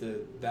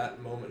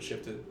that moment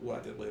shifted what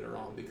I did later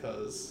on,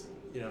 because,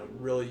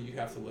 really you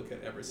have to look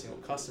at every single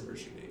customer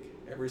is unique.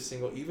 Every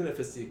single, even if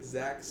it's the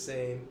exact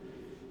same,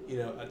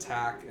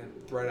 attack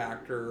and threat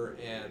actor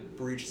and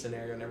breach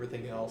scenario and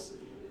everything else,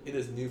 it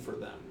is new for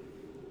them.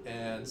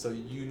 And so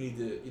you need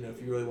to,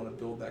 if you really want to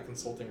build that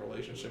consulting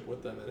relationship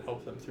with them and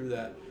help them through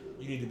that,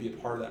 you need to be a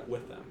part of that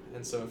with them.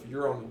 And so if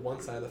you're on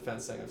one side of the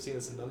fence saying, I've seen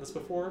this and done this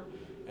before,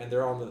 and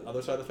they're on the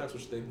other side of the fence,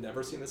 which they've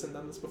never seen this and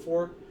done this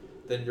before,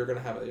 then you're going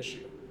to have an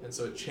issue. And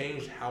so it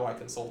changed how I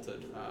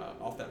consulted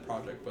off that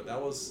project. But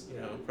that was,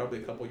 probably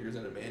a couple years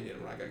into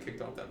Mandiant when I got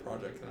kicked off that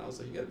project, and I was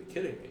like, you got to be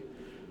kidding me.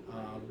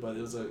 But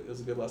it was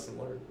a good lesson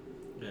learned.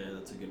 Yeah,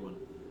 that's a good one.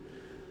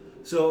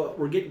 So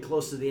we're getting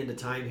close to the end of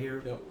time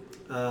here. Yep.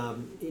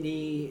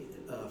 Any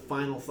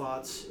final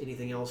thoughts?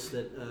 Anything else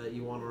that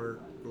you want our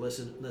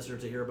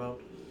listeners to hear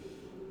about?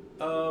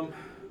 No,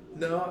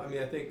 I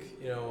mean, I think,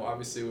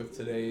 obviously with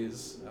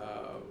today's,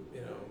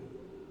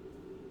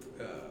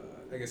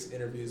 I guess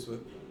interviews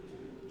with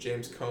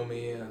James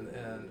Comey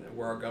and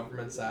where our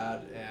government's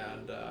at,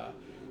 and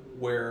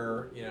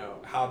where,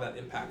 how that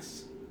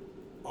impacts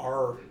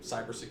our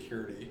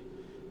cybersecurity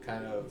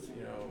kind of,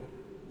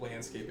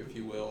 landscape, if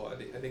you will. I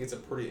think it's a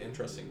pretty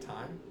interesting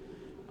time.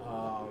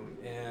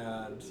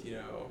 And,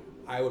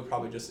 I would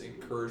probably just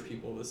encourage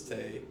people to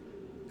stay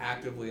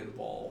actively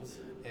involved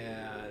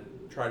and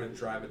try to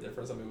drive a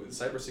difference. I mean,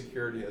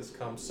 cybersecurity has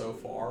come so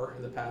far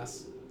in the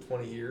past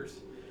 20 years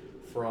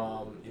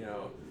from,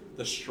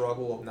 the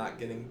struggle of not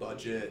getting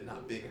budget,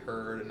 not being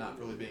heard, and not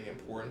really being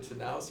important, to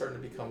now it's starting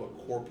to become a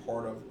core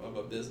part of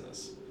a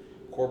business,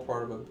 core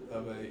part of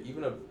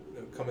even a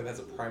company that has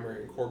a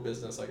primary and core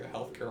business like a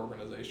healthcare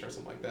organization or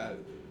something like that.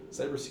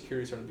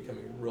 Cybersecurity is starting to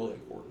becoming really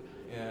important.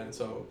 And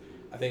so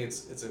I think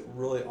it's a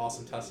really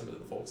awesome testament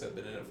to the folks that have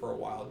been in it for a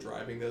while,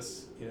 driving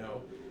this,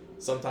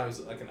 sometimes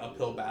like an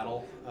uphill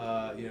battle,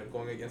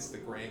 going against the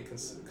grain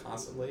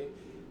constantly.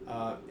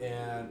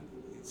 And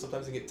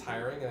sometimes it can get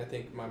tiring. And I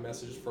think my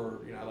message for,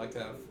 I like to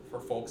have for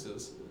folks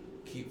is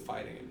keep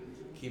fighting it,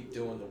 keep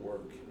doing the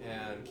work,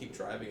 and keep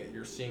driving it.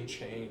 You're seeing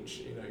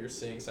change, you're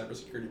seeing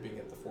cybersecurity being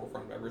at the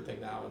forefront of everything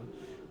now, and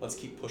let's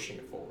keep pushing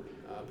it forward,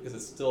 because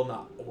it's still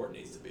not where it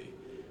needs to be.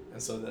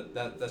 And so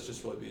that's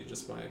just really be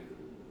just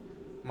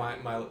my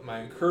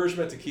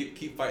encouragement to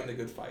keep fighting the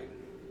good fight.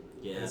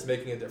 Yeah, and it's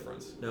making a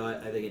difference. No,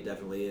 I think it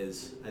definitely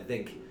is. I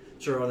think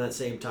sort of on that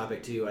same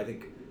topic too. I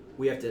think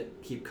we have to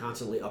keep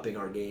constantly upping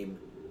our game.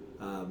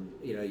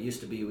 It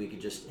used to be we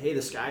could just, hey,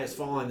 the sky is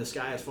falling,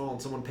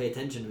 someone pay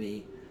attention to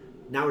me.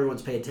 Now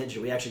everyone's paying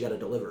attention. We actually got to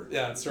deliver.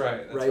 Yeah, that's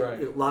right.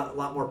 A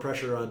lot more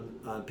pressure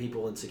on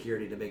people in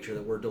security to make sure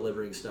that we're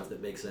delivering stuff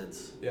that makes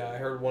sense. Yeah, I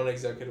heard one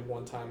executive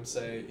one time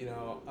say,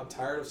 I'm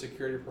tired of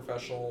security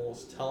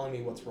professionals telling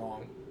me what's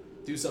wrong.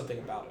 Do something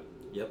about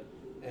it. Yep.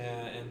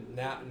 And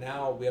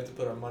now we have to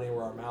put our money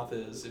where our mouth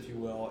is, if you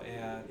will.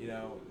 And,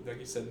 like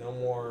you said, no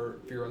more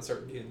fear,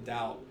 uncertainty, and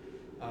doubt.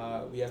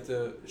 We have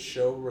to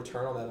show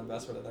return on that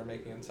investment that they're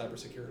making in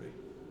cybersecurity.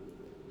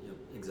 Yep,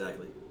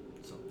 exactly.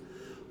 So,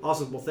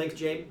 awesome. Well, thanks,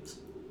 James.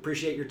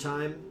 Appreciate your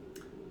time.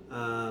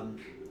 And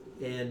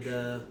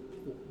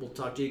we'll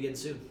talk to you again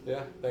soon.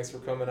 Yeah, thanks for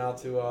coming out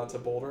to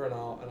Boulder, and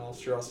I'll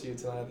see you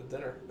tonight at the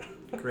dinner.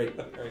 Great.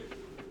 Great.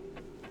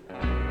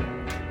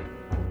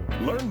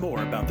 Learn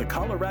more about the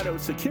Colorado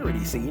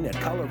security scene at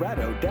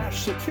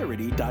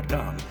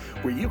colorado-security.com,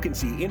 where you can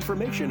see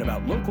information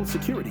about local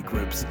security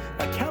groups,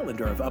 a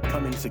calendar of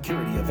upcoming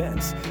security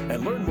events,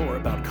 and learn more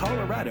about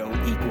Colorado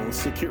equals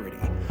security.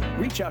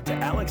 Reach out to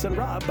Alex and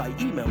Rob by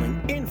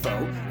emailing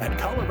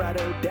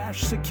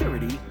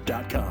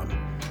info@colorado-security.com.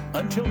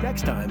 Until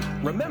next time,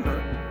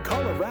 remember,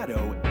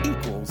 Colorado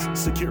equals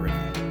security.